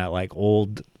like in that like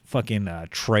old fucking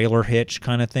trailer hitch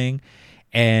kind of thing.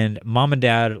 And mom and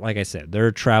dad, like I said,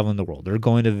 they're traveling the world. They're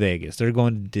going to Vegas. They're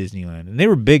going to Disneyland. And they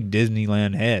were big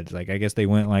Disneyland heads. Like, I guess they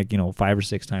went 5 or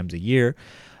 6 times a year.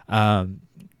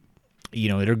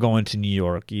 They're going to New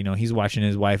York. He's watching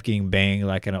his wife getting banged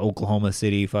like in an Oklahoma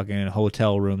City fucking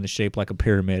hotel room that's shaped like a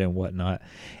pyramid and whatnot.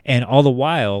 And all the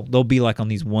while, they'll be like on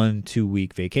these 1-2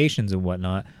 week vacations and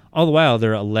whatnot. All the while,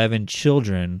 their 11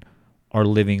 children are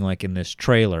living like in this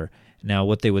trailer. Now,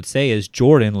 what they would say is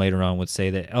Jordan later on would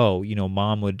say that,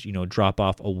 mom would, drop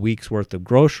off a week's worth of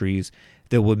groceries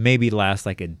that would maybe last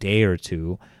like a day or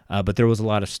two. But there was a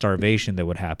lot of starvation that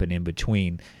would happen in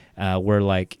between where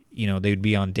they would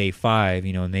be on day 5,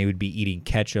 and they would be eating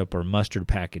ketchup or mustard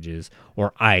packages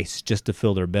or ice just to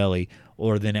fill their belly.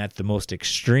 Or then at the most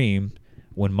extreme,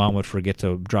 when mom would forget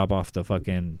to drop off the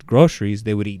fucking groceries,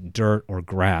 they would eat dirt or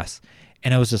grass.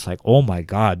 And I was just like, oh my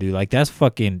God, dude, like that's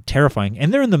fucking terrifying.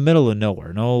 And they're in the middle of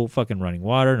nowhere, no fucking running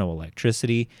water, no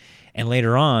electricity. And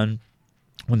later on,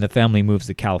 when the family moves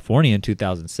to California in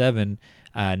 2007,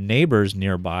 neighbors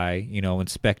nearby,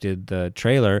 inspected the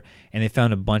trailer and they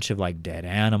found a bunch of like dead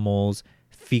animals,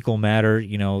 fecal matter,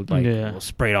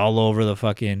 sprayed all over the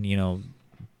fucking,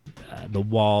 the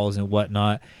walls and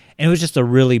whatnot. And it was just a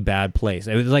really bad place.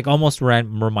 It was like almost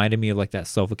reminded me of like that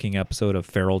Sofa King episode of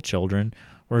Feral Children,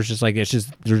 where it's just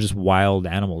they're just wild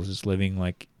animals just living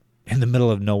like in the middle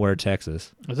of nowhere,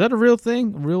 Texas. Is that a real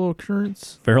thing? A real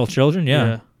occurrence? Feral children?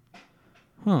 Yeah.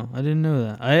 Huh, I didn't know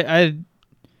that.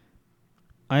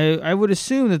 I would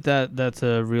assume that's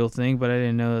a real thing, but I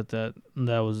didn't know that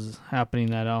was happening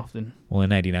that often. Well, in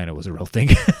 99 it was a real thing.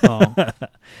 Oh.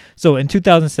 So in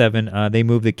 2007, they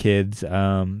moved the kids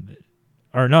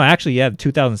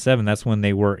 2007, that's when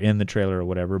they were in the trailer or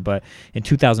whatever. But in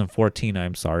 2014,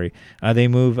 they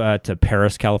moved to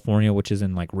Paris, California, which is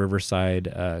in like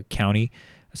Riverside County.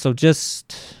 So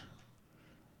just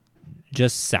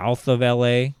south of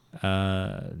LA,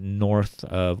 north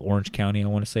of Orange County, I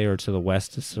want to say, or to the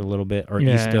west just a little bit, or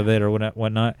east of it, or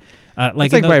whatnot.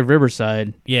 It's like by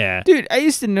Riverside. Yeah. Dude, I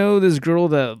used to know this girl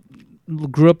that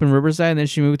grew up in Riverside, and then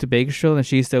she moved to Bakersfield, and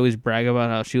she used to always brag about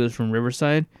how she was from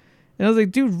Riverside. And I was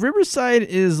like, dude, Riverside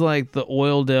is like the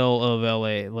Oildale of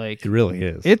LA. Like, it really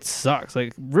is. It sucks.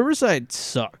 Like, Riverside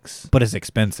sucks. But it's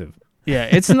expensive. Yeah,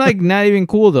 it's like not even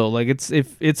cool though. Like,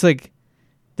 it's like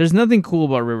there's nothing cool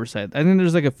about Riverside. I think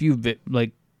there's like a few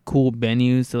like cool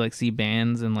venues to like see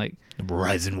bands and like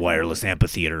Verizon Wireless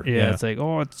Amphitheater. Yeah, it's like,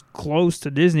 it's close to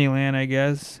Disneyland, I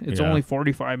guess. It's only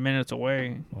 45 minutes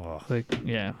away. Oh. Like,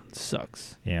 yeah, it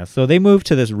sucks. Yeah, so they moved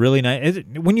to this really nice.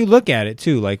 When you look at it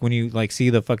too, like when you like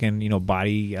see the fucking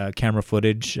body camera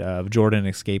footage of Jordan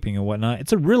escaping and whatnot,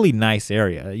 it's a really nice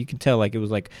area. You can tell like it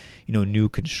was like new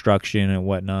construction and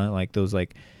whatnot, like those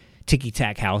like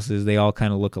ticky-tack houses. They all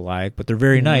kind of look alike, but they're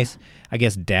very nice. I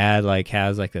guess dad like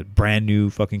has like a brand new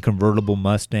fucking convertible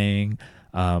Mustang.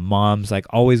 Mom's like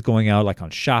always going out like on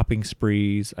shopping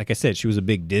sprees. Like I said, she was a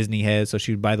big Disney head, so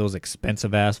she would buy those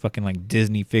expensive ass fucking like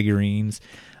Disney figurines.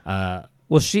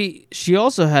 Well, she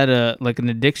also had an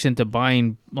addiction to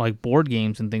buying like board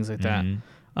games and things like that.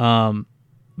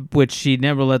 Which she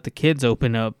never let the kids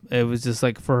open up. It was just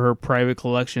like for her private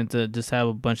collection to just have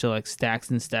a bunch of like stacks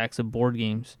and stacks of board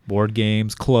games. Board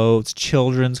games, clothes,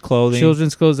 children's clothing.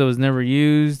 Children's clothes that was never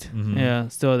used. Mm-hmm. Yeah,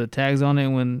 still had the tags on it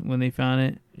when they found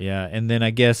it. Yeah, and then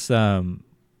I guess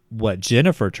what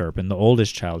Jennifer Turpin, the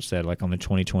oldest child, said like on the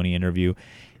 2020 interview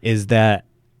is that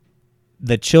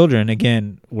the children,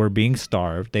 again, were being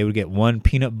starved. They would get one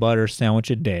peanut butter sandwich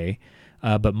a day.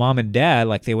 But mom and dad,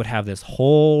 like they would have this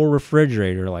whole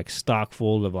refrigerator, like stock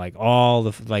full of like all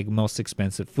the like most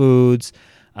expensive foods.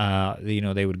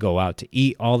 They would go out to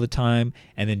eat all the time.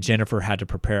 And then Jennifer had to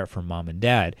prepare it for mom and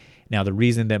dad. Now, the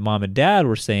reason that mom and dad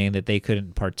were saying that they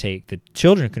couldn't partake, the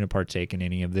children couldn't partake in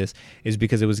any of this is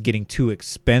because it was getting too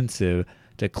expensive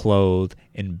to clothe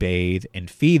and bathe and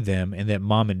feed them, and that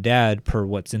mom and dad, per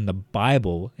what's in the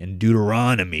Bible in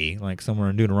Deuteronomy, like somewhere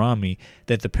in Deuteronomy,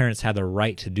 that the parents had the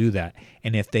right to do that.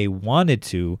 And if they wanted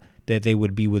to, that they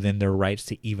would be within their rights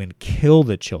to even kill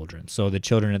the children. So the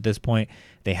children at this point,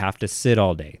 they have to sit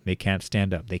all day. They can't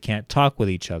stand up. They can't talk with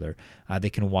each other. They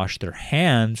can wash their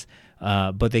hands,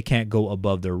 but they can't go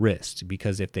above their wrist,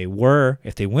 because if they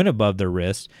went above their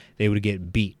wrist, they would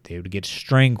get beat. They would get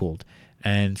strangled.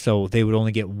 And so they would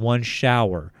only get one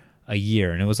shower a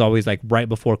year. And it was always like right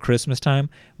before Christmas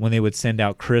time when they would send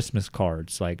out Christmas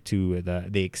cards like to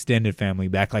the extended family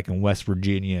back like in West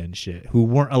Virginia and shit, who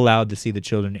weren't allowed to see the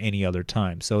children any other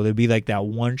time. So there'd be like that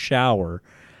one shower,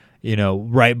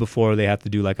 right before they have to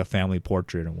do like a family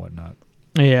portrait and whatnot.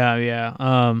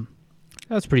 Yeah.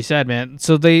 That's pretty sad, man.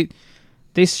 So they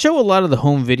show a lot of the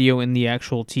home video in the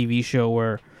actual TV show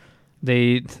where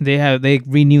they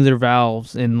renew their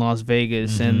vows in Las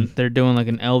Vegas, and they're doing like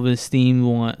an Elvis themed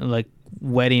one, like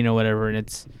wedding or whatever, and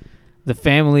it's the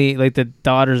family, like the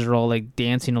daughters are all like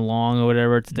dancing along or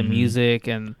whatever to the music,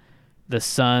 and the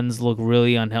sons look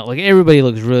really unhealthy. Like everybody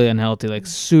looks really unhealthy, like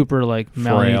super like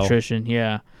malnutrition.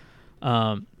 Yeah.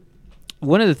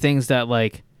 One of the things that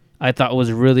like I thought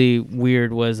was really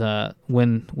weird was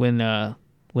when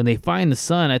they find the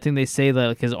son, I think they say that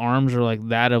like his arms are like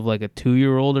that of like a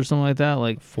 2-year-old or something like that,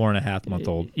 like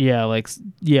 4.5-month-old. Yeah, like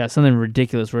something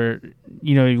ridiculous. Where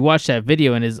you watch that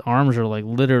video and his arms are like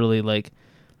literally like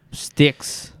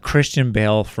sticks. Christian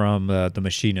Bale from The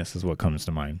Machinist is what comes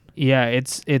to mind. Yeah,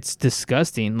 it's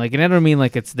disgusting. Like, and I don't mean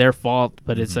like it's their fault,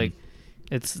 but it's like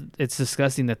it's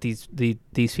disgusting that these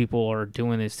people are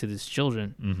doing this to these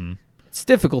children. Mm-hmm. It's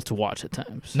difficult to watch at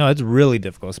times. No, it's really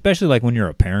difficult, especially like when you're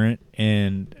a parent.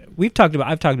 And I've talked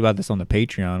about this on the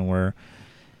Patreon where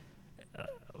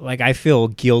like I feel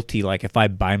guilty like if I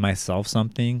buy myself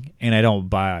something and I don't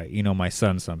buy, my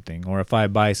son something, or if I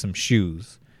buy some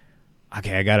shoes.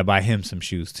 Okay, I got to buy him some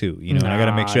shoes too, and I got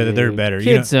to make sure that they're better.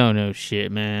 Kids don't know shit,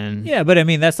 man. Yeah, but I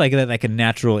mean that's like a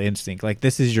natural instinct. Like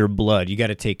this is your blood. You got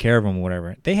to take care of them or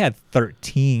whatever. They had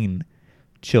 13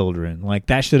 children. Like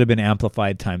that should have been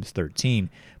amplified times 13,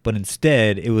 but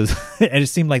instead it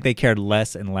just seemed like they cared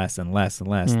less and less and less and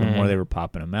less the more they were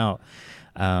popping them out.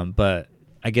 But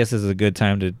I guess this is a good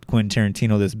time to Quentin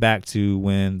Tarantino this back to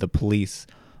when the police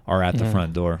are at the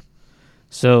front door.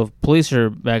 So police are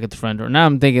back at the front door. Now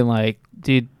I'm thinking like,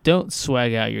 dude, don't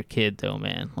swag out your kid though,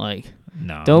 man. Like,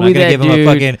 no, don't be that give dude. Him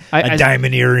a fucking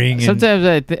diamond earring.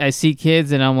 Sometimes I see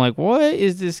kids and I'm like, what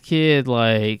is this kid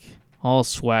like? All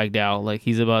swagged out, like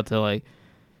he's about to like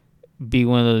be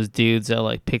one of those dudes that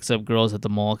like picks up girls at the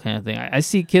mall kind of thing. I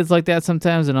see kids like that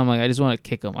sometimes, and I'm like, I just want to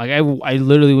kick them. Like I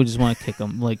literally would just want to kick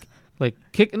them, like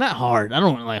kick, not hard. I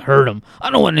don't want to like hurt them. I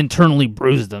don't want to internally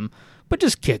bruise them, but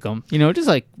just kick them. Just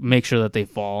like make sure that they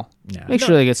fall. Yeah. Make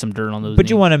sure they get some dirt on those. But knees.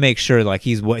 You want to make sure like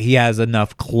he has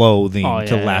enough clothing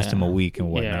to last him a week and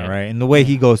whatnot, right? And the way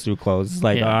he goes through clothes, it's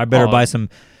like I better buy some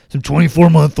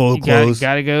 24-month-old clothes.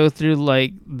 Got to go through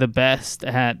like the best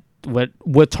at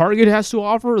what Target has to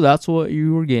offer. That's what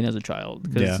you were getting as a child,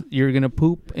 because you're gonna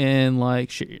poop and like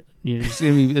shit. This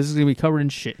is gonna be covered in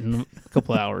shit in a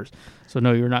couple of hours. So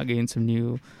no, you're not getting some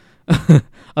new. I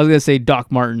was gonna say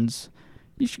Doc Martens.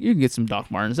 You can get some Doc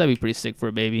Martens. That'd be pretty sick for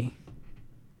a baby.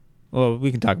 Well,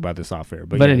 we can talk about this off air,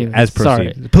 but anyway, as proceed.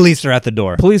 Sorry. The police are at the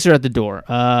door.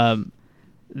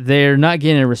 They're not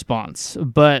getting a response,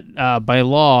 but by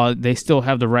law, they still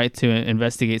have the right to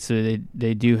investigate. So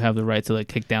they do have the right to like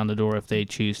kick down the door if they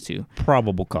choose to.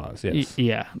 Probable cause, yes.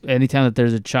 Yeah. Anytime that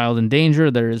there's a child in danger,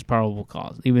 there is probable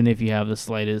cause, even if you have the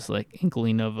slightest like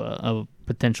inkling of a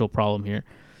potential problem here.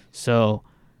 So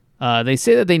they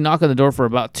say that they knock on the door for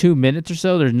about 2 minutes or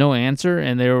so. There's no answer,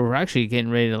 and they were actually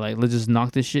getting ready to like, let's just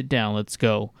knock this shit down. Let's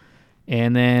go.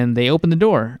 And then they open the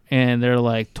door, and they're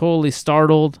like totally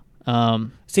startled.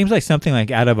 Seems like something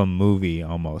like out of a movie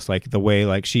almost, like the way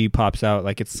like she pops out,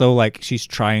 like it's so like she's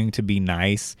trying to be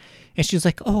nice and she's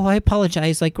like, oh, I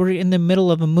apologize, like we're in the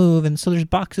middle of a move and so there's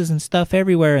boxes and stuff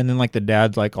everywhere, and then like the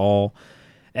dad's like all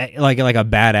like a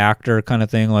bad actor kind of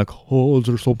thing, like, oh, is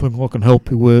there something I can help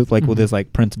you with, like with his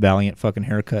like Prince Valiant fucking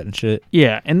haircut and shit.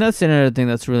 Yeah, and that's another thing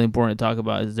that's really important to talk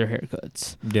about is their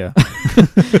haircuts. Yeah.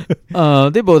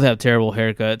 They both have terrible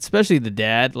haircuts, especially the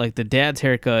dad. Like the dad's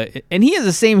haircut, and he has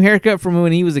the same haircut from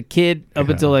when he was a kid up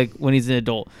until like when he's an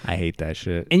adult. I hate that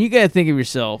shit. And you gotta think of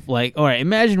yourself, like, all right,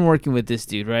 imagine working with this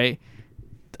dude, right?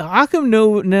 How come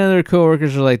none of their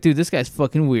coworkers are like, dude, this guy's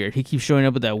fucking weird. He keeps showing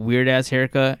up with that weird ass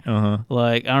haircut.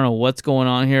 Like, I don't know what's going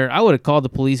on here. I would have called the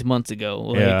police months ago.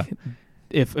 Like,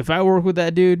 if I work with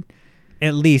that dude,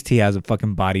 at least he has a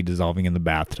fucking body dissolving in the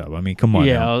bathtub. I mean, come on.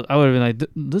 Yeah, now. I would have been like,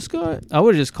 this guy. I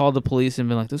would have just called the police and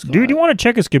been like, this guy. Dude, you want to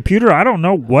check his computer? I don't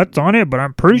know what's on it, but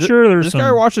I'm pretty sure there's this some...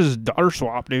 guy watches Daughter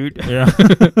Swap, dude. Yeah.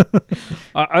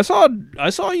 I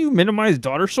saw you minimize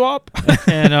Daughter Swap,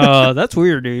 and that's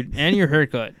weird, dude. And your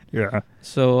haircut. Yeah.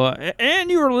 So and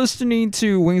you were listening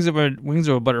to Wings of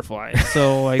a Butterfly.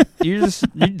 So like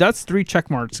that's 3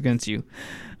 check marks against you.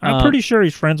 I'm pretty sure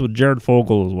he's friends with Jared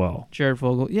Fogle as well. Jared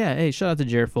Fogle. Yeah, hey, shout out to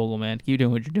Jared Fogle, man. Keep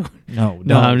doing what you're doing.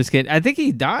 No, I'm just kidding. I think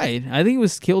he died. I think he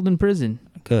was killed in prison.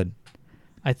 Good.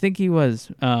 I think he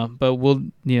was. But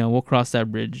we'll cross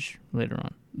that bridge later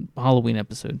on. Halloween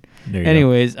episode.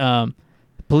 Anyways,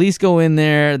 police go in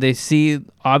there. They see,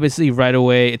 obviously, right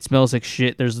away, it smells like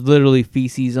shit. There's literally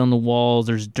feces on the walls.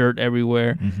 There's dirt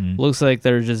everywhere. Mm-hmm. Looks like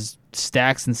there's just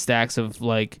stacks and stacks of,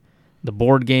 like, the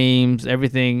board games,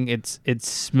 everything. It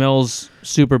smells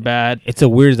super bad. It's a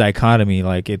weird dichotomy.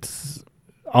 Like, it's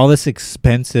all this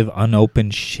expensive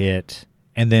unopened shit,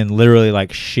 and then literally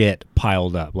like shit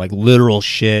piled up, like literal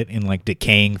shit and like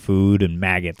decaying food and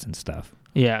maggots and stuff.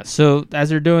 Yeah, so as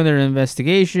they're doing their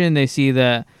investigation, they see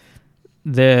that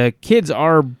the kids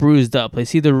are bruised up. They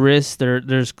see the wrists.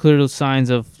 There's clear signs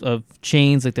of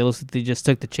chains. Like they look like they just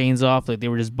took the chains off. Like they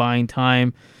were just buying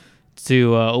time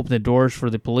to open the doors for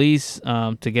the police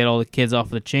to get all the kids off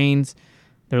of the chains.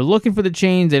 They're looking for the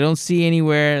chains. They don't see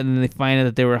anywhere, and then they find out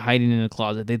that they were hiding in a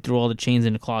closet. They threw all the chains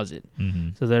in a closet.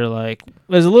 Mm-hmm. So they're like,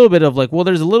 there's a little bit of like, well,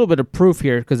 there's a little bit of proof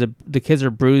here because the kids are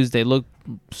bruised. They look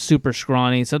super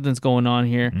scrawny. Something's going on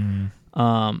here.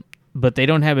 Mm-hmm. But they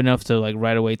don't have enough to like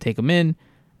right away take them in.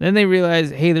 Then they realize,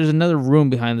 hey, there's another room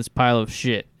behind this pile of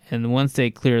shit. And once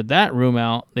they clear that room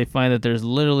out, they find that there's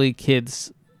literally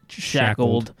kids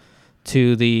shackled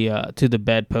to the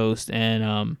bedpost.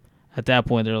 And at that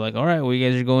point, they're like, all right, well, you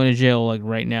guys are going to jail like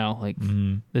right now. Like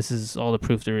this is all the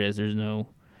proof there is. There's no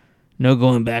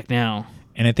going back now.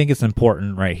 And I think it's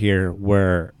important right here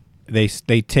where they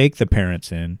take the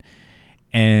parents in,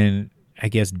 and I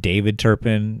guess David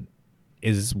Turpin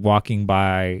is walking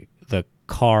by the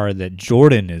car that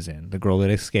Jordan is in, the girl that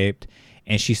escaped,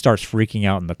 and she starts freaking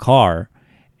out in the car.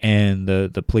 And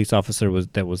the police officer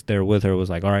that was there with her was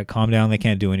like, all right, calm down. They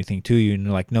can't do anything to you. And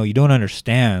they're like, no, you don't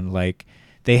understand. Like,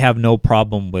 they have no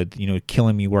problem with,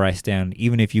 killing me where I stand,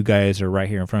 even if you guys are right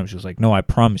here in front of me. She was like, no, I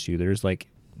promise you. There's like,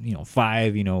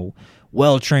 5,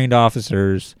 well-trained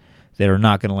officers that are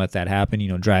not going to let that happen,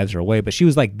 drives her away. But she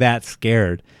was like that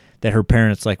scared that her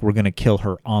parents like were going to kill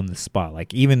her on the spot.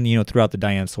 Like even, throughout the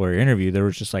Diane Sawyer interview, there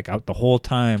was just like the whole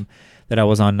time that I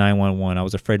was on 911, I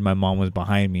was afraid my mom was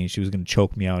behind me and she was going to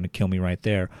choke me out and kill me right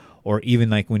there. Or even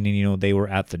like when, they were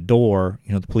at the door,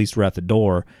 the police were at the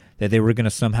door, that they were going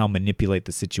to somehow manipulate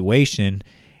the situation,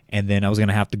 and then I was going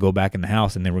to have to go back in the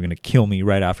house and they were going to kill me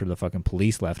right after the fucking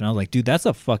police left. And I was like, dude, that's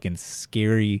a fucking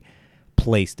scary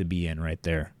place to be in right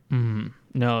there. Mm-hmm.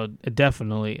 No,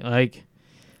 definitely. Like,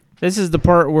 this is the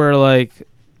part where, like,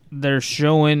 they're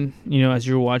showing, as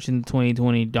you're watching the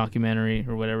 2020 documentary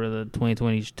or whatever, the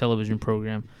 2020 television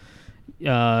program,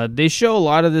 they show a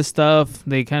lot of this stuff.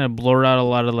 They kind of blur out a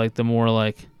lot of, like, the more,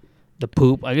 like, the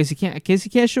poop. I guess you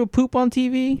can't show poop on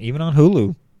TV. Even on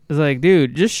Hulu. It's like,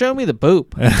 dude, just show me the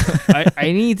poop.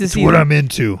 I need to see what I'm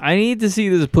into. I need to see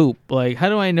this poop. Like, how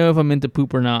do I know if I'm into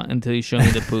poop or not until you show me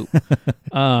the poop?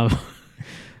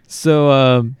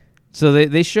 So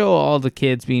they show all the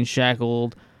kids being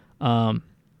shackled.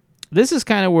 This is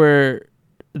kind of where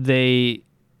they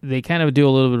kind of do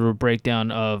a little bit of a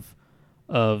breakdown of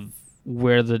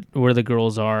where the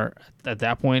girls are at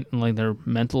that point in like their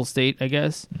mental state, I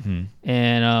guess. Mm-hmm.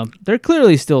 And they're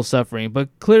clearly still suffering, but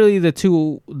clearly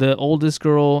the oldest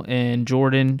girl and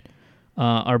Jordan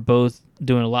are both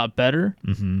doing a lot better,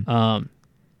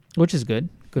 which is good.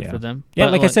 Good for them. Yeah,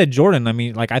 But, like I said, Jordan, I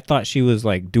mean, like I thought she was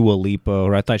like Dua Lipa,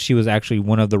 or I thought she was actually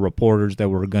one of the reporters that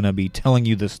were going to be telling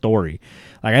you the story.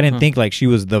 Like I didn't think like she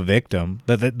was the victim.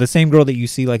 The same girl that you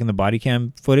see like in the body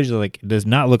cam footage like does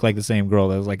not look like the same girl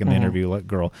that was like in the interview, like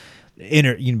girl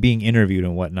being interviewed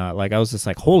and whatnot. Like I was just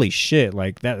like, holy shit,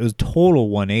 like that was total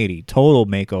 180, total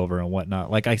makeover and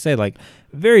whatnot. Like I said, like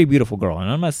very beautiful girl. And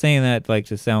I'm not saying that like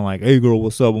to sound like, hey girl,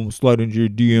 what's up? I'm gonna slide into your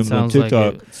DMs on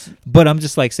TikTok. But I'm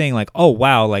just like saying like, oh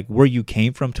wow, like where you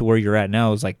came from to where you're at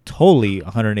now is like totally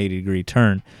 180 degree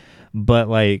turn. But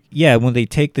like, yeah, when they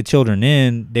take the children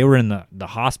in, they were in the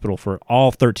hospital for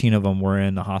all 13 of them were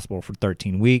in the hospital for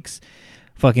 13 weeks.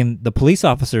 Fucking the police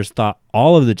officers thought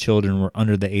all of the children were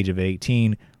under the age of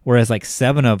 18, whereas like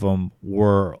 7 of them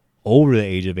were over the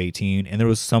age of 18, and there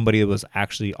was somebody that was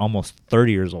actually almost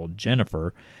 30 years old,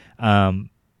 Jennifer. And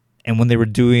when they were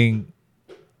doing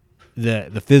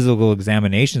the physical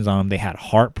examinations on them, they had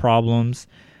heart problems.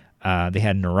 They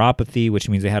had neuropathy, which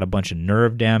means they had a bunch of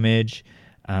nerve damage.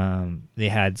 They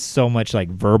had so much like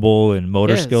verbal and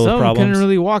motor skills problems. Couldn't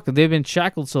really walk. They've been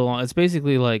shackled so long. It's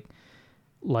basically like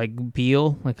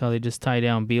Beal, like how they just tie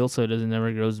down Beal so it doesn't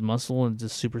never grows muscle and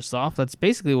just super soft. That's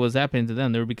basically what's happening to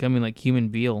them. They were becoming like human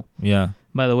veal. Yeah.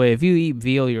 By the way, if you eat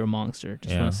veal, you're a monster.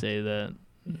 Just want to say that.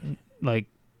 Like,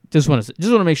 just want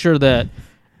to make sure that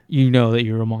you know that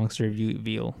you're a monster if you eat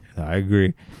veal. I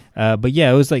agree. But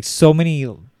yeah, it was like so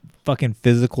many fucking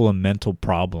physical and mental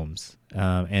problems.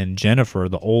 And Jennifer,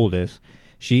 the oldest,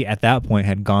 she at that point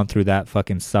had gone through that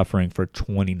fucking suffering for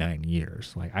 29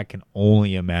 years. Like I can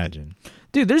only imagine.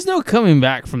 Dude, there's no coming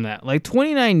back from that. Like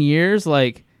 29 years,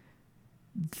 like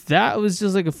that was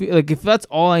just like like if that's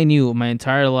all I knew my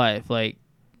entire life, like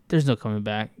there's no coming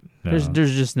back. No.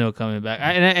 There's just no coming back.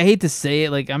 I hate to say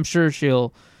it, like I'm sure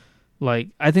she'll, like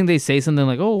I think they say something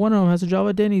like, "Oh, one of them has a job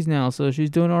at Denny's now, so she's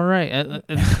doing all right."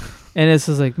 And it's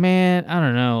just like, man, I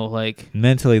don't know, like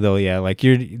mentally though, yeah, like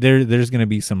there's gonna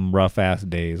be some rough ass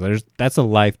days. That's a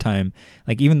lifetime.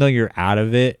 Like even though you're out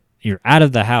of it, you're out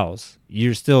of the house,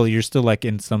 you're still like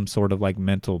in some sort of like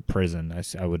mental prison.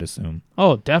 I would assume.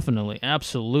 Oh, definitely,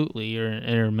 absolutely, you're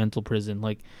in a mental prison.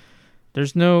 Like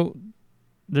there's no.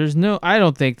 I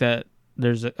don't think that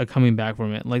there's a coming back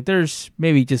from it. Like there's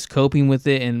maybe just coping with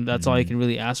it, and that's all you can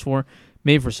really ask for.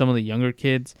 Maybe for some of the younger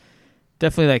kids.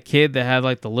 Definitely that kid that had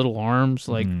like the little arms,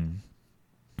 like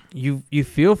you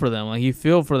feel for them,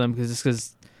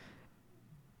 because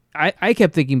I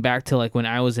kept thinking back to like when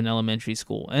I was in elementary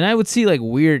school, and I would see like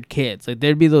weird kids, like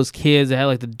there'd be those kids that had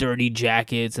like the dirty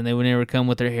jackets, and they would never come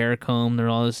with their hair combed and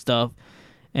all this stuff,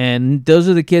 and those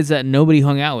are the kids that nobody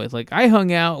hung out with. Like I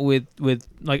hung out with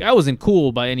like I wasn't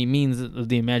cool by any means of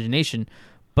the imagination,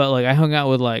 but like I hung out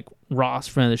with like Ross,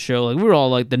 friend of the show, like we were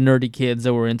all like the nerdy kids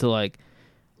that were into like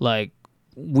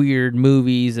weird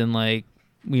movies and like,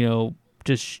 you know,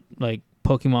 just like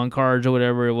Pokemon cards or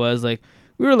whatever it was. Like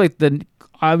we were like the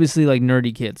obviously like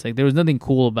nerdy kids. Like there was nothing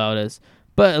cool about us,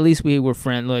 but at least we were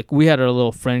friends. Like we had our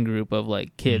little friend group of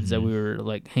like kids that we were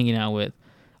like hanging out with.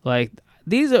 Like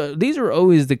these are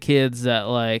always the kids that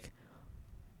like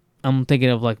I'm thinking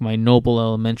of like my Noble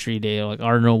Elementary day, or like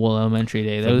our Noble Elementary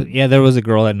day. There was a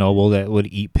girl at Noble that would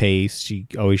eat paste. She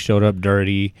always showed up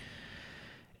dirty,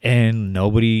 and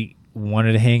nobody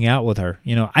wanted to hang out with her.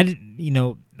 I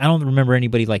don't remember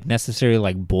anybody like necessarily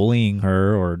like bullying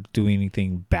her or doing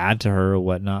anything bad to her or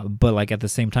whatnot. But like at the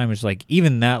same time, it's like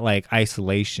even that like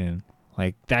isolation,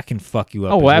 like that can fuck you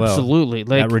up. Oh, as absolutely!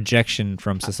 Well. Like that rejection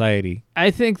from society.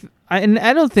 I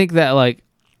don't think that like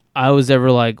I was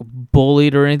ever like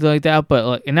bullied or anything like that. But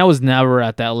like, and I was never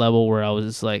at that level where I was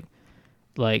just like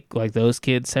those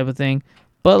kids type of thing.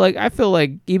 But, like, I feel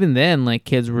like even then, like,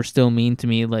 kids were still mean to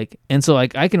me, like, and so,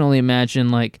 like, I can only imagine,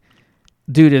 like,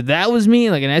 dude, if that was me,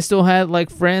 like, and I still had,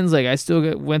 like, friends, like, I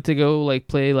still went to go, like,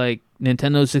 play, like,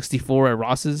 Nintendo 64 at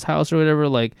Ross's house or whatever,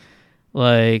 like,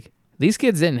 these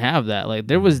kids didn't have that, like,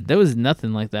 there was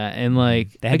nothing like that, and,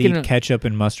 like, they had to eat ketchup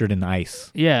and mustard and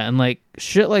ice. Yeah, and, like,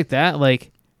 shit like that,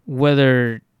 like,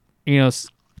 whether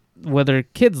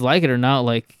kids like it or not,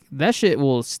 like, that shit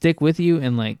will stick with you,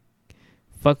 and, like,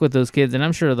 fuck with those kids. And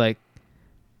I'm sure like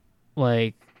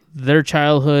their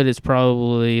childhood is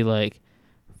probably like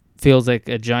feels like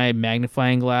a giant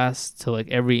magnifying glass to like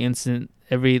every instant,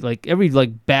 every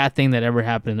bad thing that ever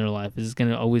happened in their life is going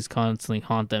to always constantly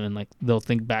haunt them, and like they'll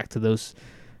think back to those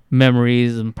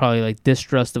memories and probably like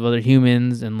distrust of other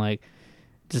humans and like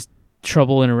just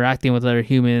trouble interacting with other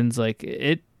humans. Like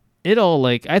it all,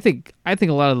 like I think a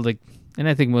lot of like, and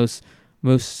I think most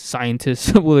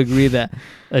scientists will agree that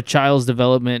a child's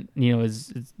development,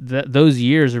 is that those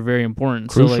years are very important.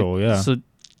 Crucial, so, like, yeah. So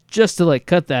just to like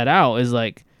cut that out is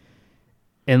like,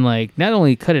 and like not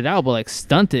only cut it out, but like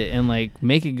stunt it and like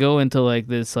make it go into like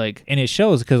this like. And it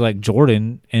shows because like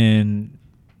Jordan and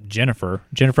Jennifer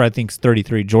I think is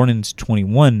 33. Jordan's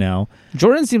 21 now.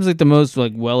 Jordan seems like the most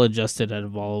like well-adjusted out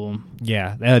of all of them.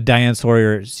 Yeah, Diane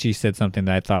Sawyer, she said something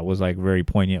that I thought was like very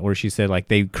poignant, where she said like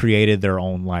they created their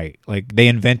own light, like they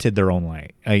invented their own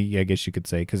light. I guess you could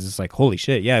say, because it's like holy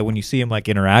shit, yeah. When you see them like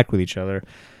interact with each other,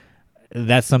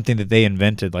 that's something that they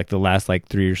invented like the last like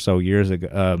 3 or so years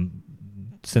ago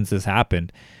since this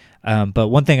happened. But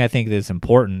one thing I think that's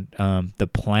important, the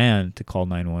plan to call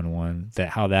 911, that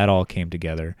how that all came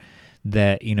together,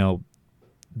 that,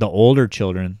 the older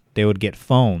children, they would get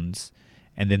phones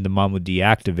and then the mom would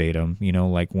deactivate them,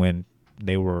 like when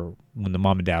the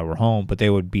mom and dad were home, but they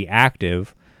would be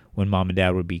active when mom and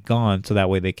dad would be gone. So that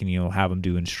way they can, have them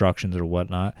do instructions or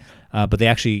whatnot. But they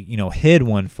actually, hid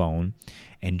one phone.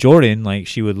 And Jordan, like,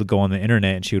 she would go on the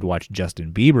internet and she would watch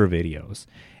Justin Bieber videos.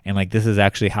 And, like, this is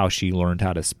actually how she learned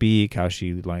how to speak, how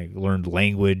she, like, learned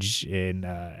language, and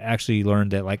actually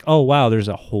learned that, like, oh, wow, there's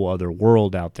a whole other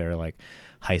world out there, like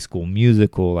High School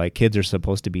Musical. Like, kids are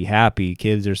supposed to be happy.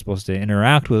 Kids are supposed to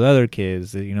interact with other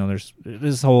kids. There's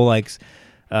this whole, like,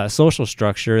 social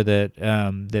structure that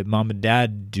that mom and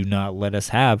dad do not let us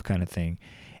have, kind of thing.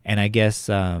 And I guess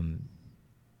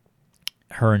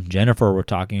her and Jennifer were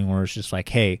talking, where it's just like,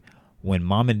 hey, when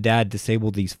mom and dad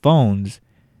disable these phones,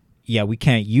 yeah, we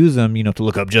can't use them, to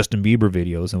look up Justin Bieber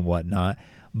videos and whatnot,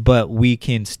 but we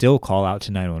can still call out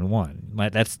to 911.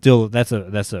 Like that's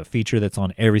a feature that's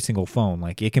on every single phone.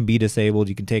 Like it can be disabled,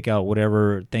 you can take out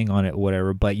whatever thing on it,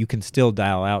 whatever, but you can still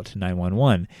dial out to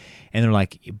 911. And they're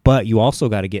like, but you also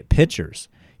got to get pictures.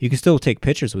 You can still take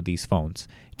pictures with these phones.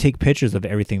 Take pictures of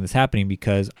everything that's happening,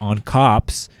 because on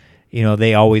cops,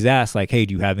 they always ask like, hey,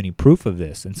 do you have any proof of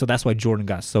this? And so that's why Jordan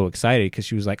got so excited, because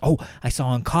she was like, oh, I saw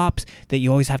on Cops that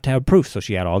you always have to have proof. So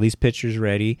she had all these pictures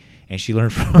ready, and she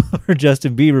learned from her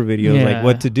Justin Bieber videos like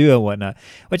what to do and whatnot,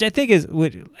 which I think is,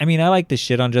 I mean, I like to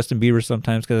shit on Justin Bieber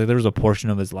sometimes because there was a portion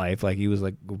of his life like he was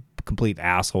like a complete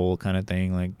asshole kind of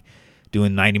thing, like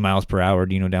doing 90 miles per hour,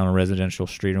 down a residential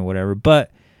street or whatever.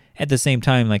 But at the same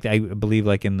time, like I believe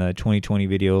like in the 2020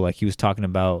 video, like he was talking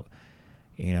about,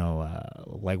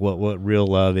 like what real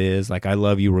love is. Like, I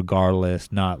love you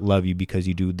regardless, not love you because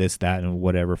you do this, that, and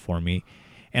whatever for me.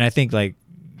 And I think like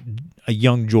a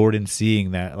young Jordan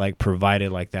seeing that like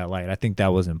provided like that light. I think that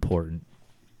was important.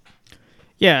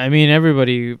 Yeah, I mean,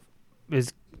 everybody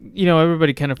is,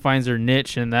 everybody kind of finds their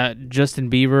niche, and that Justin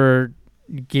Bieber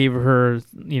gave her,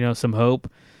 some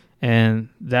hope, and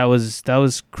that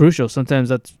was crucial. Sometimes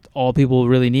that's all people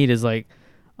really need is like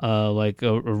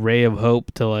a ray of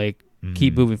hope to like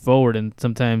keep moving forward, and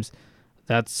sometimes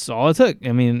that's all it took.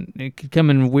 I mean, it could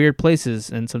come in weird places,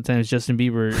 and sometimes Justin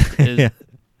Bieber is,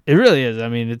 it really is. I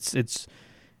mean, it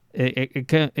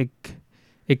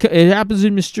happens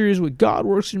in mysterious ways. God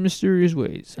works in mysterious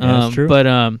ways. That's true.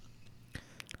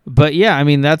 But yeah, I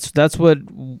mean, that's what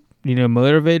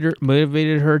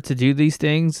motivated her to do these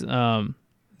things. The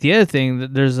other thing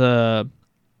that there's I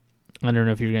don't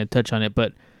know if you're going to touch on it,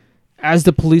 but as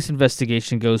the police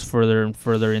investigation goes further and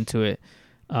further into it,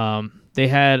 they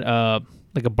had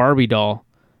like a Barbie doll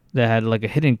that had like a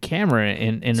hidden camera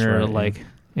in her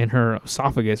in her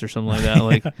esophagus or something like that.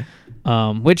 Like,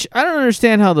 which I don't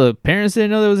understand how the parents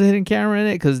didn't know there was a hidden camera in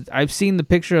it, because I've seen the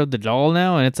picture of the doll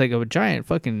now, and it's like a giant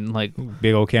fucking like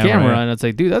big old camera, and it's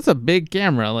like, dude, that's a big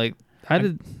camera. Like,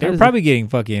 they're probably getting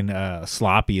fucking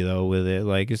sloppy though with it.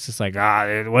 Like, it's just like, what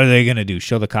are they gonna do?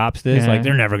 Show the cops this? Like,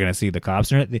 they're never gonna see the cops.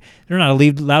 They're not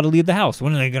allowed to leave the house.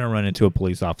 When are they gonna run into a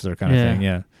police officer kind of thing?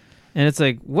 Yeah. And it's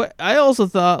like, what? I also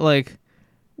thought, like,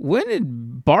 when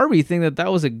did Barbie think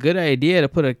that was a good idea to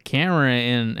put a camera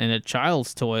in a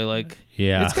child's toy? Like,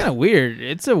 it's kind of weird.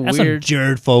 It's That's weird some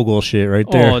Jared Fogle shit right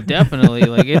there. Oh, definitely.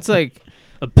 Like, it's like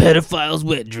a pedophile's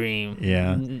wet dream.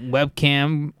 Yeah.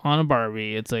 Webcam on a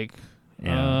Barbie. It's like,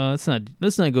 let's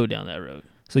not go down that road.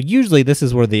 So usually this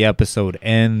is where the episode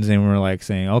ends, and we're like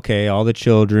saying, okay, all the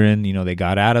children, they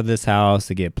got out of this house,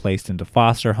 they get placed into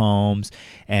foster homes,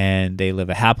 and they live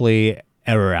a happily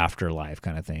ever after life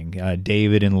kind of thing.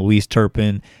 David and Louise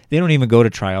Turpin, they don't even go to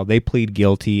trial. They plead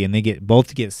guilty, and they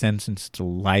both get sentenced to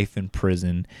life in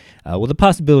prison with a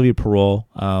possibility of parole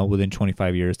within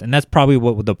 25 years. And that's probably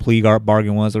what the plea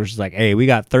bargain was. It was just like, hey, we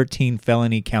got 13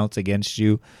 felony counts against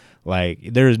you. Like,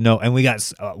 there's no, and we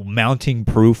got mounting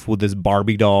proof with this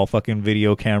Barbie doll fucking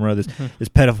video camera, this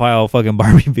pedophile fucking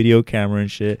Barbie video camera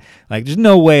and shit. Like, there's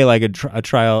no way like a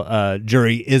trial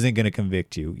jury isn't gonna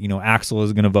convict you. Axel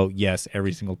is gonna vote yes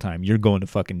every single time. You're going to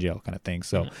fucking jail kind of thing.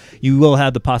 So you will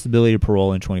have the possibility of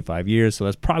parole in 25 years. So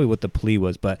that's probably what the plea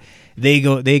was. But they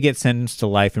get sentenced to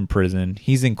life in prison.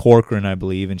 He's in Corcoran, I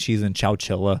believe, and she's in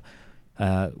Chowchilla,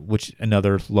 which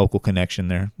another local connection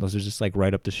there. Those are just like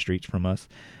right up the street from us.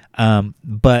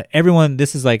 But everyone,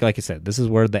 this is like I said, this is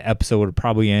where the episode would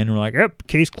probably end. We're like, yep,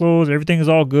 case closed, everything is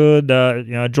all good.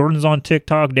 Jordan's on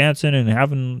TikTok dancing and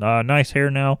having nice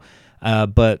hair now.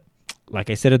 But like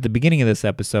I said at the beginning of this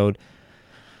episode,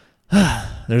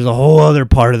 there's a whole other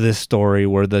part of this story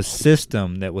where the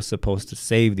system that was supposed to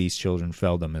save these children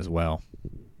failed them as well.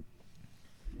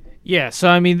 Yeah, so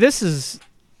I mean, this is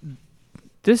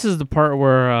the part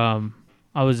where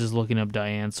I was just looking up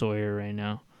Diane Sawyer right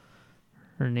now.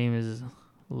 Her name is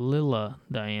Lila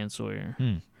Diane Sawyer.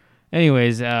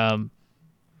 Anyways, guys,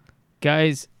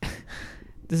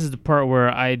 this is the part where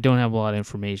I don't have a lot of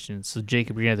information. So,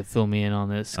 Jacob, you're going to have to fill me in on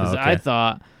this. Because I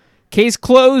thought, case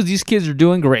closed, these kids are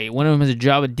doing great. One of them has a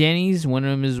job at Denny's. One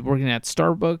of them is working at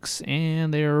Starbucks.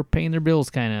 And they're paying their bills,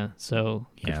 kind of. So,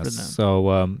 good for them.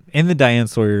 So, in the Diane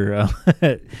Sawyer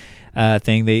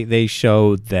thing, they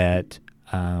show that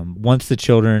once the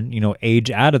children,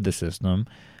 age out of the system,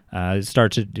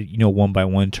 start to, one by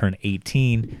one turn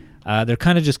 18, they're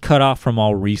kind of just cut off from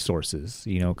all resources,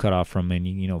 cut off from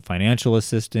any, financial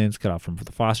assistance, cut off from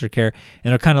the foster care,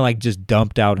 and they're kind of like just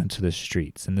dumped out into the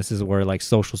streets. And this is where like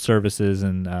social services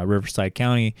in Riverside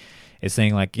County is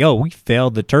saying like, yo, we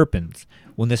failed the Turpins.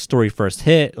 When this story first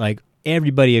hit, like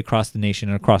everybody across the nation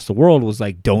and across the world was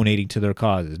like donating to their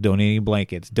causes, donating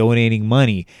blankets, donating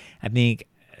money. I think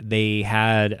they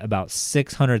had about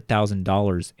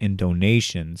 $600,000 in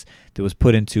donations that was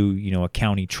put into, a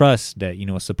county trust that,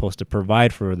 was supposed to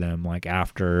provide for them, like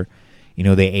after,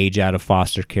 they age out of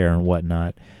foster care and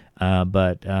whatnot.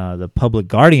 But the public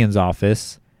guardian's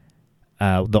office,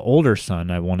 the older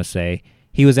son, I want to say,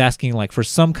 he was asking like for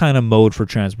some kind of mode for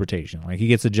transportation. Like he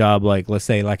gets a job, like let's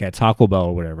say like at Taco Bell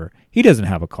or whatever. He doesn't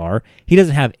have a car. He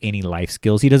doesn't have any life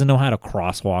skills. He doesn't know how to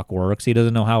crosswalk works. He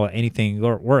doesn't know how anything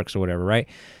works or whatever, right?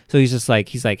 So he's like,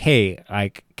 hey,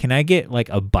 like, can I get like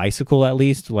a bicycle at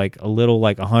least, like a little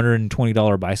like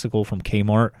 $120 bicycle from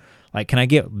Kmart? Like, can I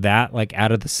get that like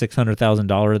out of the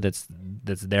 $600,000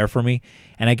 that's there for me?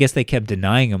 And I guess they kept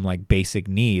denying him like basic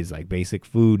needs, like basic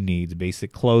food needs,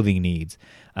 basic clothing needs.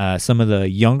 Some of the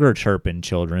younger Turpin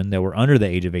children that were under the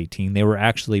age of 18, they were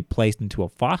actually placed into a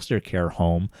foster care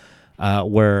home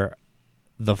where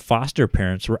the foster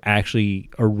parents were actually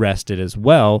arrested as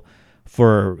well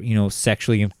for,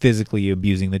 sexually and physically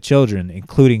abusing the children,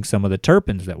 including some of the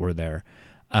Turpins that were there.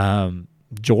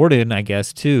 Jordan, I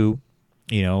guess, too,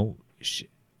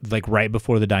 like right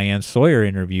before the Diane Sawyer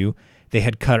interview, they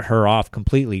had cut her off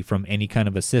completely from any kind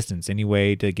of assistance, any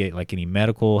way to get like any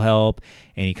medical help,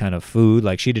 any kind of food.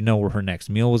 Like she didn't know where her next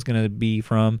meal was going to be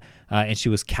from. And she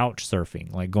was couch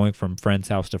surfing, like going from friend's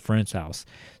house to friend's house.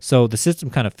 So the system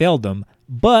kind of failed them,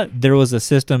 but there was a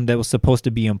system that was supposed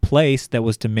to be in place that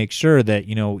was to make sure that,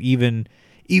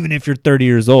 even if you're 30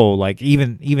 years old, like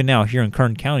even now here in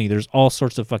Kern County, there's all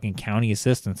sorts of fucking county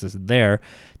assistances there.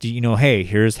 Hey,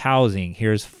 here's housing,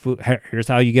 here's food, here's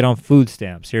how you get on food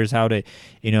stamps, here's how to,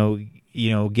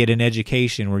 get an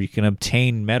education where you can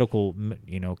obtain medical,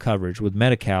 coverage with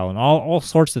Medi-Cal and all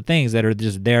sorts of things that are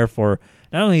just there for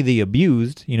not only the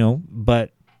abused,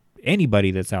 but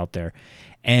anybody that's out there.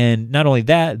 And not only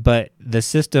that, but the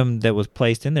system that was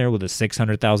placed in there with a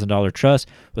 $600,000 trust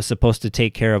was supposed to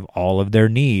take care of all of their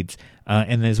needs.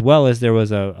 And as well as there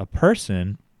was a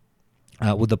person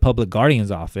with the Public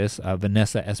Guardian's Office,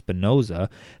 Vanessa Espinoza,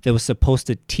 that was supposed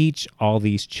to teach all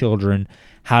these children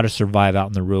how to survive out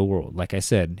in the real world. Like I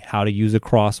said, how to use a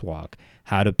crosswalk,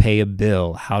 how to pay a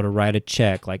bill, how to write a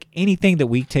check, like anything that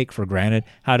we take for granted,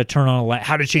 how to turn on a light,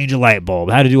 how to change a light bulb,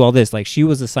 how to do all this. Like she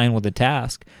was assigned with a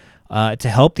task to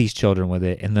help these children with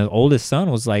it. And the oldest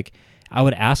son was like, I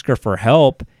would ask her for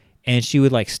help and she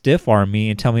would like stiff arm me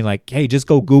and tell me like, hey, just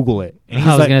go Google it. And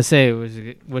I was going to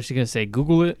say, what's she going to say?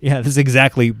 Google it? Yeah, this is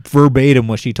exactly verbatim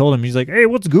what she told him. He's like, hey,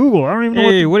 what's Google? I don't even know.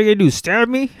 Hey, what are you going to do? Stab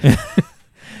me?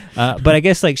 But I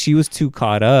guess like she was too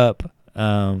caught up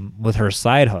with her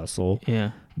side hustle.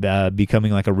 Yeah.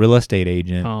 Becoming like a real estate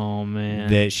agent. Oh,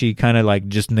 man. That she kind of like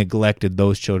just neglected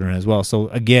those children as well. So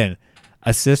again,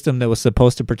 a system that was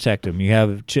supposed to protect them. You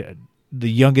have the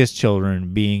youngest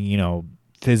children being,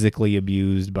 physically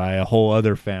abused by a whole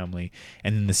other family,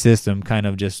 and then the system kind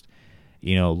of just,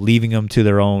 leaving them to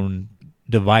their own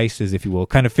devices, if you will,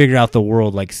 kind of figure out the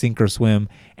world like sink or swim.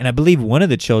 And I believe one of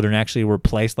the children actually were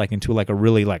placed like into like a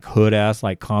really like hood ass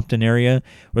like Compton area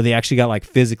where they actually got like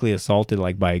physically assaulted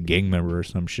like by a gang member or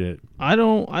some shit. I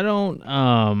don't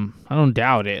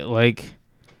doubt it. Like,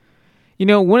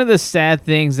 one of the sad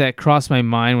things that crossed my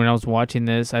mind when I was watching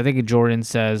this, I think Jordan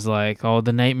says, like, oh,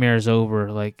 the nightmare's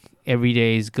over. Like, every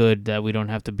day is good that we don't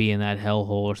have to be in that hellhole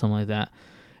or something like that.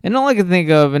 And all I could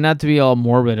think of, and not to be all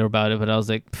morbid about it, but I was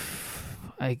like,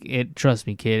 trust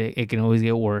me, kid, it can always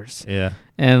get worse. Yeah.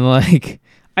 And, like,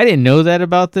 I didn't know that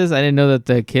about this. I didn't know that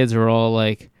the kids were all,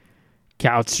 like,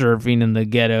 couch surfing in the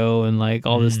ghetto and like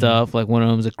all this stuff. Like one of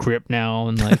them's a Crip now,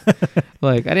 and like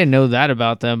like I didn't know that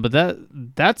about them. But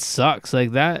that sucks.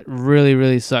 Like that really,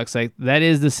 really sucks. Like that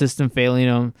is the system failing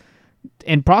them,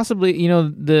 and possibly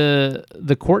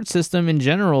the court system in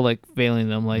general like failing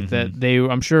them. Like that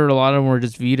I'm sure a lot of them were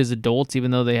just viewed as adults,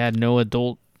 even though they had no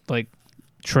adult like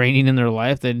training in their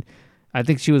life. Then I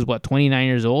think she was 29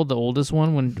 years old, the oldest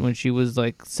one, when she was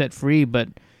like set free. But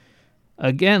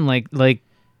again, like.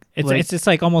 It's just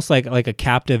like almost like a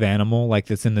captive animal like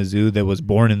that's in the zoo that was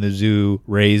born in the zoo,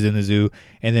 raised in the zoo,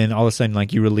 and then all of a sudden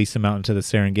like you release them out into the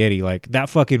Serengeti. Like that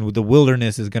fucking the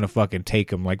wilderness is gonna fucking take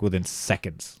them like within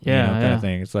seconds. Yeah, kind of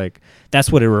thing. It's like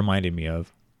that's what it reminded me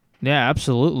of. Yeah,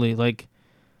 absolutely. Like,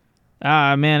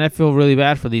 man, I feel really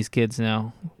bad for these kids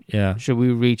now. Yeah. Should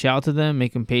we reach out to them,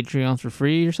 make them Patreons for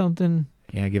free or something?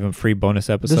 Yeah, give them free bonus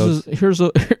episodes. Here's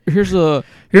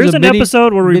an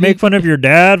episode where we make fun of your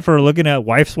dad for looking at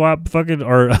wife swap fucking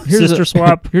or sister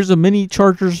swap. Here's a mini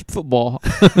Chargers football.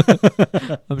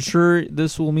 I'm sure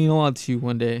this will mean a lot to you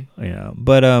one day. Yeah,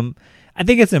 but I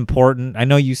think it's important. I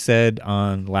know you said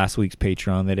on last week's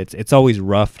Patreon that it's always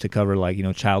rough to cover like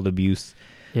child abuse.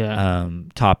 Yeah.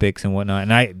 Topics and whatnot.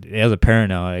 And I, as a parent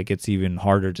now, it gets even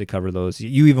harder to cover those.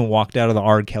 You even walked out of the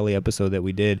R. Kelly episode that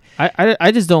we did.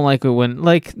 I just don't like it when,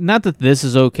 like, not that this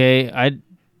is okay.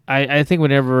 I think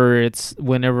whenever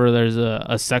there's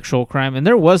a sexual crime, and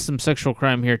there was some sexual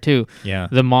crime here too. Yeah.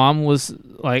 The mom was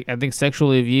like, I think,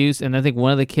 sexually abused, and I think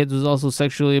one of the kids was also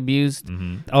sexually abused.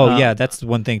 Mm-hmm. Oh yeah, that's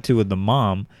one thing too with the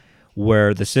mom,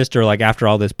 where the sister, like after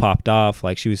all this popped off,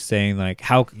 like she was saying like,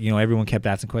 how, everyone kept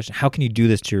asking questions, how can you do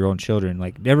this to your own children?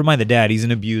 Like, never mind the dad, he's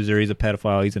an abuser, he's a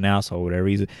pedophile, he's an asshole, whatever.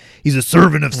 He's a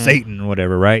servant of Satan, or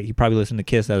whatever, right? He probably listened to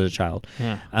Kiss as a child.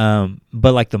 Yeah.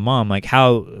 But like the mom, like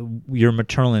how your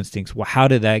maternal instincts, how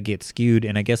did that get skewed?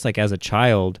 And I guess like as a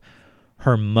child,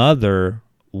 her mother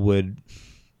would,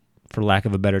 for lack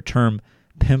of a better term,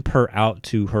 pimp her out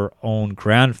to her own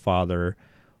grandfather,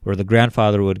 where the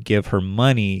grandfather would give her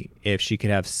money if she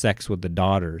could have sex with the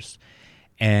daughters.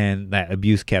 And that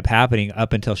abuse kept happening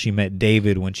up until she met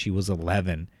David when she was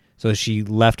 11. So she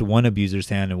left one abuser's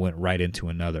hand and went right into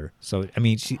another. So, I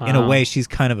mean, in a way, she's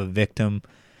kind of a victim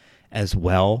as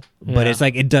well. But it's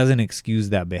like, it doesn't excuse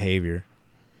that behavior.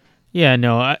 Yeah,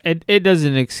 no, it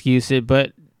doesn't excuse it.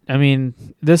 But, I mean,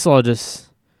 this all just,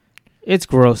 it's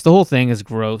gross. The whole thing is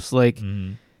gross. Like,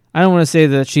 I don't want to say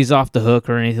that she's off the hook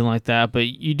or anything like that, but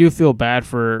you do feel bad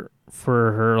for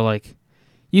her. Like,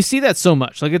 you see that so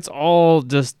much. Like, it's all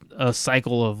just a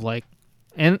cycle of like,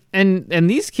 and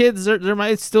these kids, there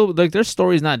might still, like, their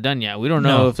story's not done yet. We don't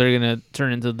know if they're gonna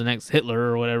turn into the next Hitler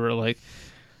or whatever. Like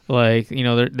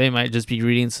they might just be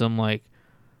reading some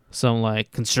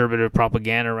conservative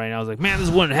propaganda right now. I was like, man, this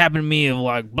wouldn't happen to me if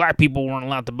like black people weren't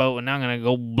allowed to vote, and now I'm gonna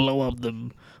go blow up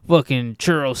the fucking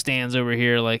churro stands over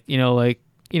here.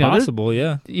 Possible,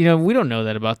 yeah. We don't know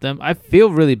that about them. I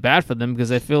feel really bad for them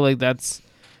because I feel like that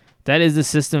is the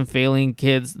system failing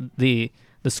kids. The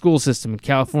school system in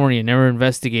California never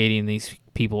investigating these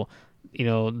people.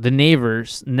 The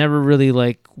neighbors never really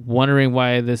like wondering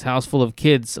why this house full of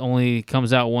kids only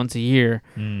comes out once a year.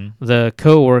 The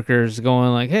coworkers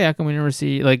going like, hey, how come we never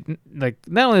see like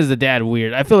not only is the dad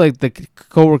weird, I feel like the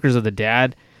coworkers of the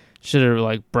dad should have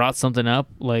like brought something up,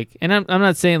 like, and I'm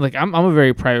not saying like I'm a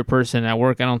very private person at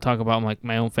work. I don't talk about like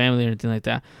my own family or anything like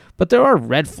that. But there are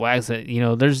red flags that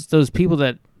there's those people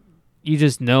that you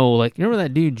just know. Like, you remember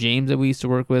that dude James that we used to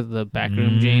work with, the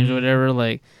backroom James or whatever.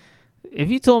 Like,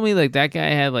 if you told me like that guy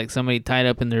had like somebody tied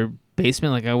up in their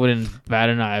basement, like I wouldn't bat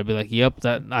an eye. I'd be like, yep,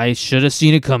 that I should have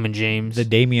seen it coming, James. The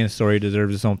Damien story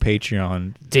deserves its own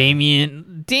Patreon.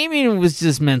 Damien was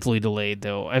just mentally delayed,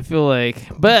 though. I feel like,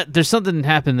 but there's something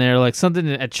happened there, like something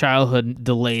at childhood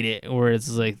delayed it, where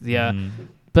it's like, yeah.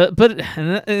 But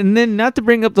and then not to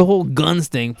bring up the whole guns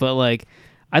thing, but like,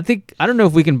 I don't know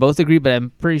if we can both agree, but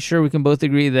I'm pretty sure we can both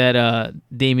agree that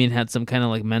Damien had some kind of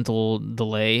like mental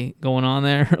delay going on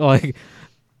there. Like,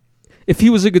 if he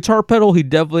was a guitar pedal, he'd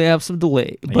definitely have some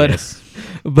delay. But yes.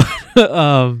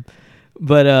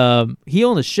 But he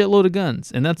owned a shitload of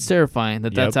guns, and that's terrifying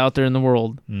that's out there in the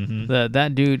world.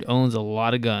 That dude owns a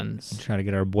lot of guns. I'm trying to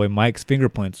get our boy Mike's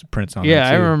fingerprints on. Yeah, that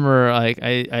too. I remember. Like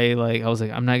I was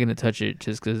like, I'm not gonna touch it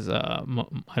just because I'm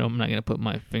not gonna put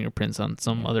my fingerprints on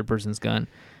some other person's gun.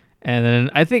 And then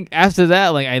I think after that,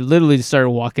 like I literally just started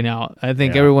walking out. I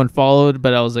think everyone followed,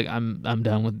 but I was like, I'm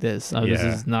done with this. This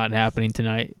is not happening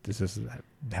tonight. This is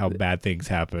how bad things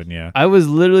happen. Yeah. I was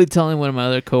literally telling one of my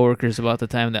other coworkers about the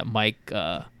time that Mike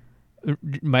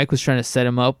was trying to set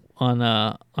him up on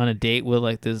a date with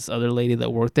like this other lady that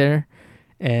worked there,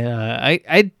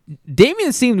 and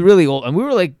Damien seemed really old, and we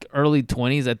were like early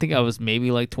 20s. I think I was maybe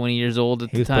like 20 years old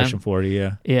at the time. He was pushing 40,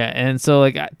 yeah. Yeah, and so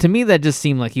like to me that just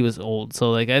seemed like he was old.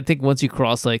 So like I think once you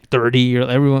cross like 30, or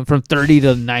everyone from 30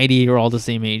 to 90, you're all the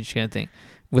same age kind of thing,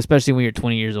 especially when you're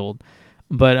 20 years old.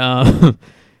 But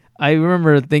I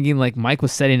remember thinking like Mike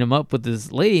was setting him up with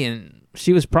this lady, and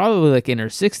she was probably like in her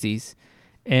 60s,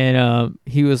 and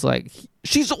he was like,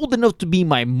 she's old enough to be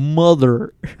my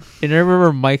mother. And I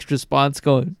remember Mike's response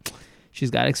going,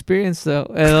 she's got experience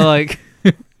though. And like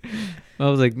I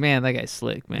was like, man, that guy's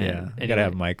slick, man. Yeah, I gotta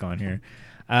have Mike on here.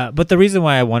 But the reason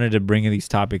why I wanted to bring these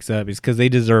topics up is because they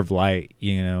deserve light.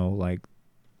 Like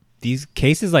these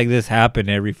cases like this happen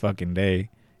every fucking day.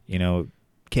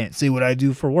 Can't say what I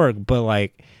do for work, but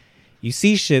like you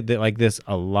see shit that like this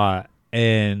a lot.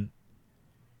 And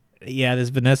yeah, this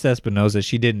Vanessa Espinosa,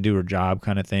 she didn't do her job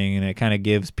kind of thing, and it kind of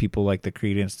gives people like the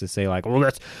credence to say like, well,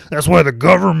 that's why the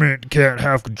government can't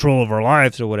have control of our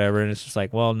lives or whatever. And it's just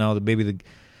like, well, no,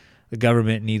 the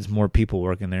government needs more people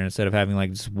working there instead of having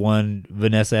like just one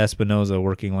Vanessa Espinoza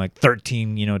working like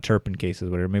 13, Turpin cases,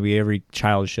 whatever. Maybe every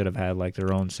child should have had like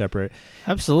their own separate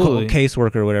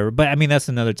caseworker or whatever. But I mean, that's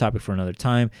another topic for another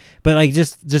time. But like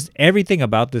just everything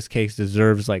about this case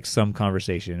deserves like some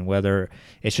conversation, whether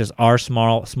it's just our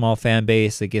small fan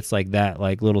base that gets like that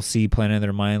like little seed planted in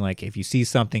their mind, like if you see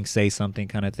something, say something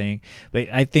kind of thing. But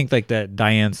I think like that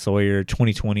Diane Sawyer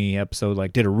 2020 episode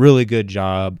like did a really good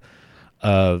job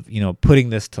of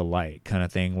putting this to light kind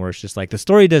of thing, where it's just like the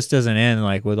story just doesn't end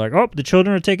like with like, oh, the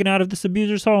children are taken out of this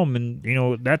abuser's home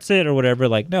and that's it or whatever.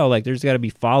 Like, no, like there's got to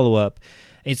be follow-up.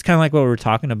 It's kind of like what we were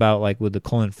talking about like with the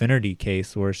Colin Finnerty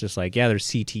case, where it's just like, yeah, there's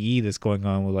CTE that's going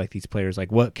on with like these players.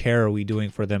 Like, what care are we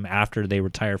doing for them after they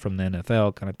retire from the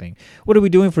NFL kind of thing? What are we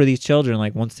doing for these children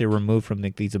like once they're removed from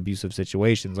these abusive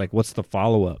situations? Like, what's the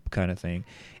follow-up kind of thing?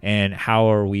 And how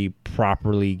are we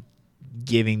properly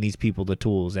giving these people the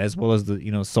tools, as well as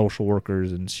the social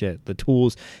workers and shit, the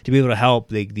tools to be able to help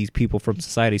these people from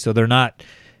society, so they're not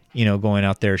going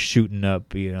out there shooting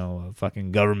up a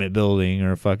fucking government building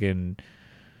or fucking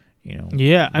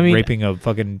raping a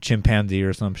fucking chimpanzee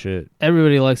or some shit.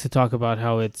 Everybody likes to talk about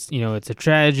how it's it's a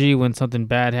tragedy when something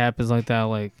bad happens like that,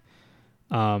 like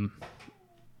CTE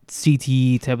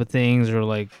type of things, or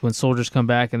like when soldiers come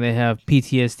back and they have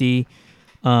PTSD.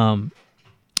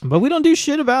 But we don't do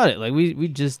shit about it. Like we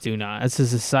just do not. As a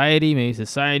society, maybe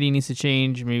society needs to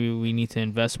change. Maybe we need to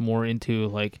invest more into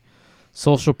like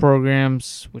social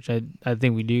programs, which I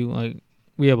think we do. Like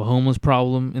we have a homeless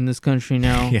problem in this country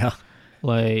now. Yeah.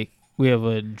 Like we have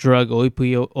a drug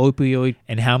opioid.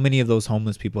 And how many of those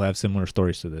homeless people have similar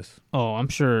stories to this? Oh, I'm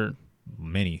sure.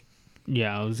 Many.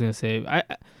 Yeah, I was gonna say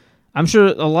I'm sure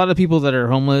a lot of people that are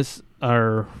homeless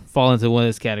fall into one of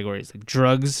these categories, like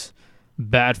drugs,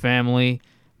 bad family,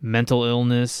 mental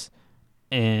illness,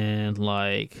 and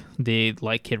like they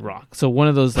like Kid Rock. So one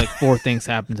of those like 4 things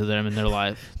happened to them in their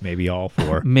life. Maybe all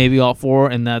 4. Maybe all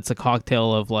 4, and that's a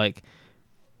cocktail of like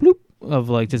bloop, of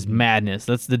like just madness.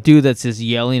 That's the dude that's just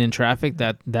yelling in traffic.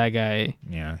 That guy.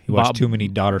 Yeah, he watched too many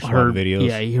daughter swap videos.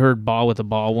 Yeah, he heard ball with a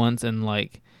ball once, and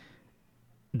like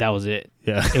that was it.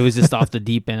 Yeah, it was just off the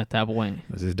deep end at that point.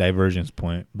 It was his divergence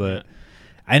point, but. Yeah.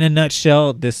 In a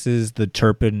nutshell, this is the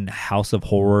Turpin House of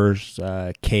Horrors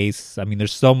case. I mean,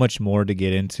 there's so much more to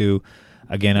get into.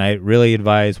 Again, I really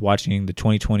advise watching the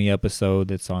 2020 episode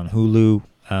that's on Hulu,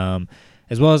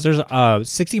 as well as there's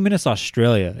 60 Minutes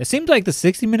Australia. It seems like the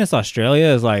 60 Minutes Australia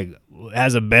is like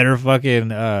has a better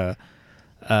fucking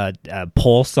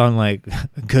pulse on like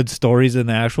good stories than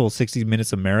the actual 60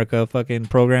 Minutes America fucking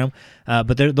program.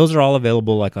 But those are all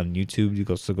available like on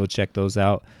YouTube. So go check those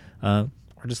out.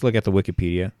 Or just look at the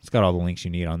Wikipedia. It's got all the links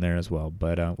you need on there as well.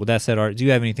 But with that said, Art, do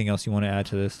you have anything else you want to add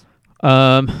to this?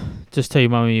 Just tell your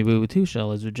mommy you boo with 2 shall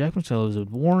lives with Jackman, shall lives with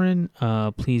Warren.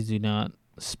 Please do not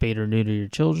spade or neuter your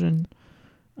children.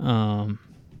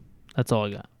 That's all I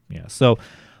got. Yeah. So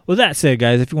with that said,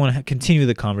 guys, if you want to continue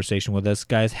the conversation with us,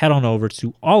 guys, head on over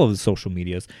to all of the social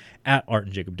medias at Art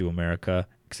and Jacob Do America.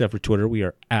 Except for Twitter, we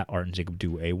are at Art and Jacob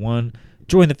Do A1.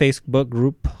 Join the Facebook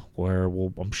group, where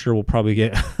I'm sure we'll probably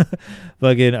get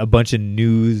fucking a bunch of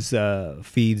news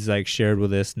feeds like shared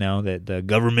with us now that the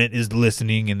government is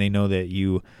listening and they know that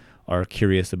you are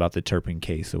curious about the Turpin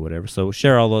case or whatever. So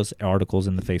share all those articles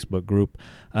in the Facebook group.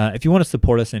 If you want to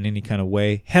support us in any kind of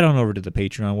way, head on over to the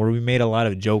Patreon, where we made a lot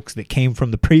of jokes that came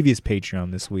from the previous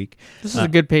Patreon this week. This is a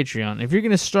good Patreon. If you're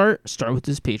going to start with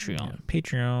this Patreon. Yeah,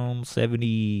 Patreon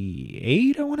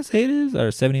 78, I want to say it is, or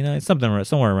 79,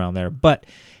 somewhere around there. But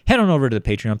head on over to the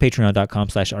Patreon,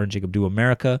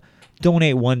 patreon.com/ArtandJacobDoAmerica.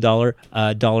 Donate $1.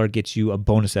 $1 gets you a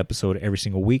bonus episode every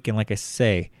single week. And like I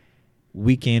say,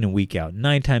 week in and week out,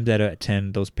 9 times out of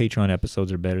 10, those Patreon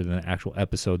episodes are better than the actual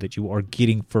episode that you are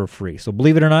getting for free. So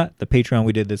believe it or not, the Patreon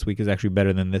we did this week is actually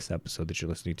better than this episode that you're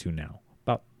listening to now.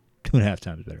 About 2.5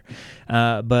 times better.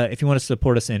 But if you want to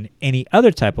support us in any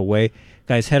other type of way,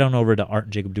 guys, head on over to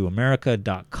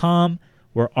artandjacobdoamerica.com,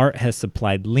 where Art has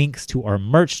supplied links to our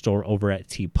merch store over at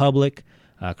TeePublic.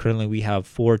 Currently, we have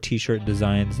 4 t-shirt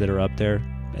designs that are up there.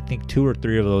 I think 2 or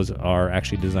 3 of those are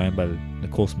actually designed by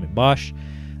Nicole Smith-Bosch.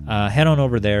 Head on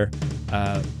over there.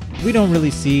 We don't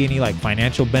really see any like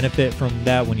financial benefit from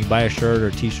that when you buy a shirt or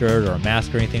a t-shirt or a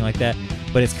mask or anything like that,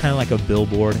 but it's kind of like a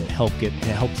billboard. It helps get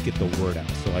the word out.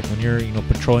 So like when you're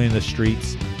patrolling the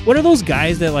streets, what are those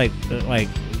guys that like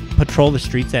patrol the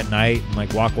streets at night and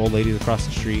like walk old ladies across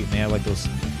the street and they have like those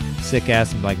sick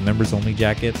ass like members only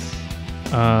jackets?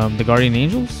 The Guardian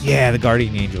Angels? Yeah, the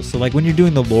Guardian Angels. So like when you're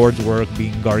doing the Lord's work,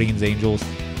 being Guardians Angels,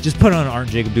 just put on an Art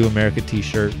and Jacob Do America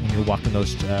t-shirt when you're walking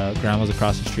those grandmas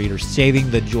across the street, or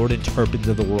saving the Jordan Turpins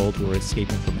of the world who are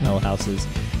escaping from hell houses.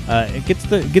 it gets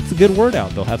the good word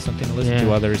out. They'll have something to listen to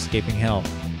while they're escaping hell.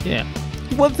 Yeah.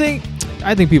 One thing,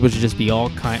 I think people should just be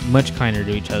much kinder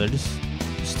to each other.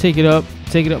 Just take it up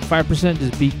 5%.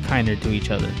 Just be kinder to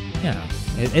each other. Yeah.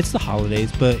 It's the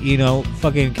holidays, but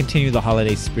fucking continue the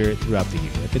holiday spirit throughout the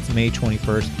year. If it's May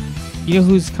 21st, you know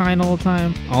who's kind all the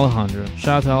time? Alejandra.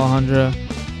 Shout out to Alejandra.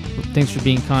 Thanks for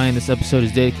being kind. This episode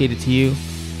is dedicated to you.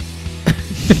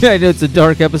 I know it's a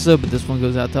dark episode, but this one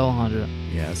goes out to Alejandra.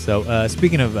 Yeah, so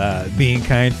speaking of being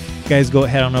kind, guys, go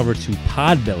head on over to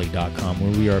podbelly.com,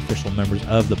 where we are official members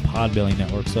of the Podbelly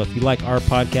Network. So if you like our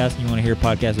podcast and you want to hear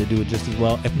podcasts that do it just as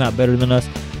well, if not better than us,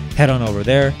 head on over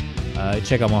there.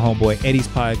 Check out my homeboy Eddie's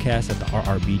podcast at the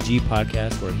RRBG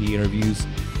podcast, where he interviews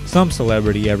some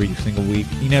celebrity every single week.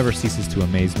 He never ceases to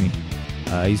amaze me.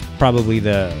 He's probably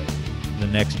the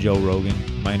next Joe Rogan,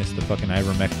 minus the fucking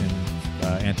ivermectin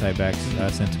anti-vax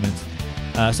sentiments.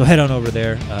 So head on over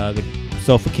there. The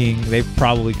Sofa King, they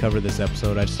probably covered this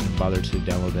episode. I just didn't bother to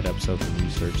download that episode for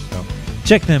research. So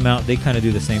check them out. They kind of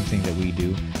do the same thing that we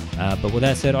do. But with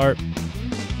that said, Art,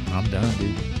 I'm done,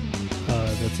 dude.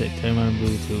 That's it. Tell my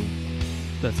blue too.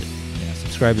 That's it. Yeah,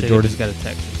 subscribe to Jordan's Jordan's.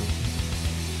 got a text or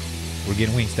something. We're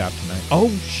getting Wingstop tonight. Oh,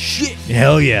 shit.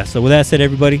 Hell yeah. So with that said,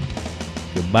 everybody,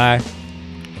 goodbye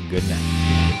and good night.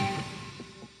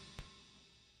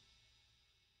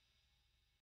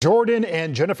 Jordan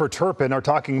and Jennifer Turpin are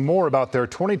talking more about their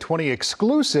 2020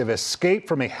 exclusive Escape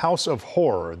from a House of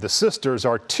Horror. The sisters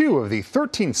are 2 of the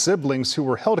 13 siblings who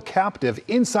were held captive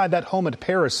inside that home in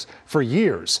Paris for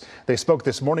years. They spoke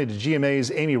this morning to GMA's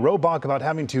Amy Robach about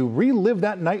having to relive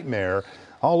that nightmare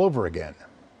all over again.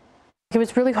 It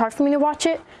was really hard for me to watch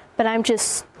it, but I'm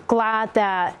just glad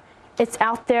that it's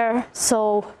out there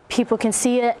so people can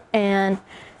see it and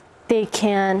they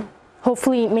can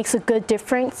hopefully it makes a good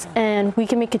difference and we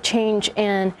can make a change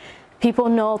and people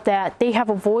know that they have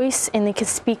a voice and they can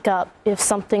speak up if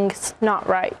something's not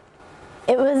right.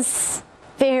 It was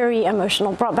very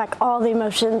emotional, brought back all the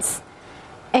emotions.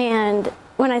 And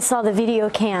when I saw the video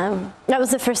cam, that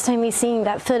was the first time me seeing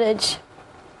that footage.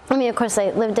 I mean, of course I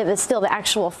lived it, but still the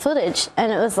actual footage.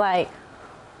 And it was like,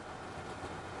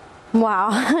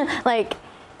 wow. Like,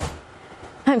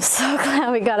 I'm so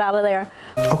glad we got out of there.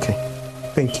 Okay,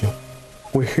 thank you.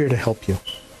 We're here to help you,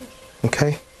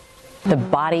 okay? The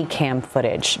body cam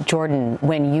footage. Jordan,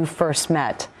 when you first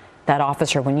met that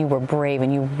officer, when you were brave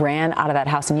and you ran out of that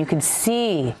house and you could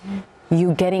see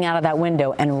you getting out of that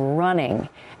window and running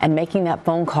and making that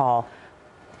phone call,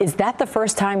 is that the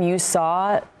first time you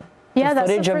saw the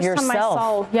footage of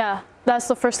yourself? That's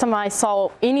the first time I saw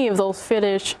any of those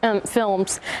footage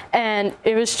films, and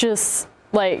it was just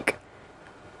like,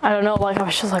 I don't know, like I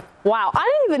was just like, wow, I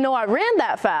didn't even know I ran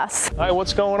that fast. Hi,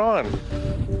 what's going on?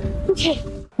 Okay.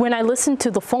 When I listened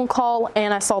to the phone call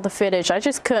and I saw the footage, I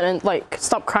just couldn't like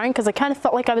stop crying because I kind of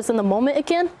felt like I was in the moment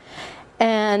again.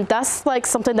 And that's like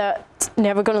something that's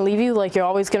never going to leave you. Like you're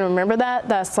always going to remember that.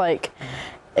 That's like,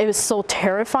 it was so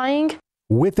terrifying.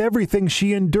 With everything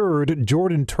she endured,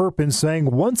 Jordan Turpin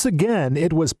saying once again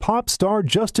it was pop star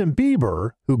Justin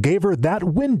Bieber who gave her that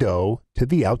window to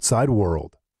the outside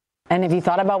world. And have you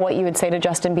thought about what you would say to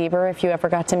Justin Bieber if you ever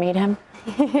got to meet him?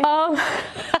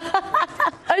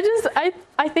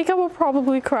 I think I would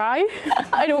probably cry.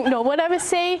 I don't know what I would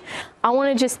say. I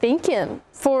want to just thank him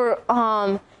for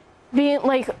being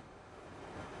like,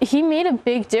 he made a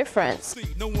big difference.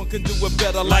 No one can do it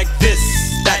better like this,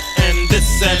 that, and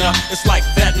this, and it's like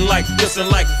that, and like this, and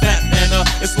like that,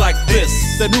 and it's like this.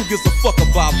 Then who gives a fuck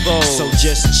about those? So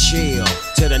just chill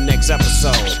till the next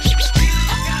episode.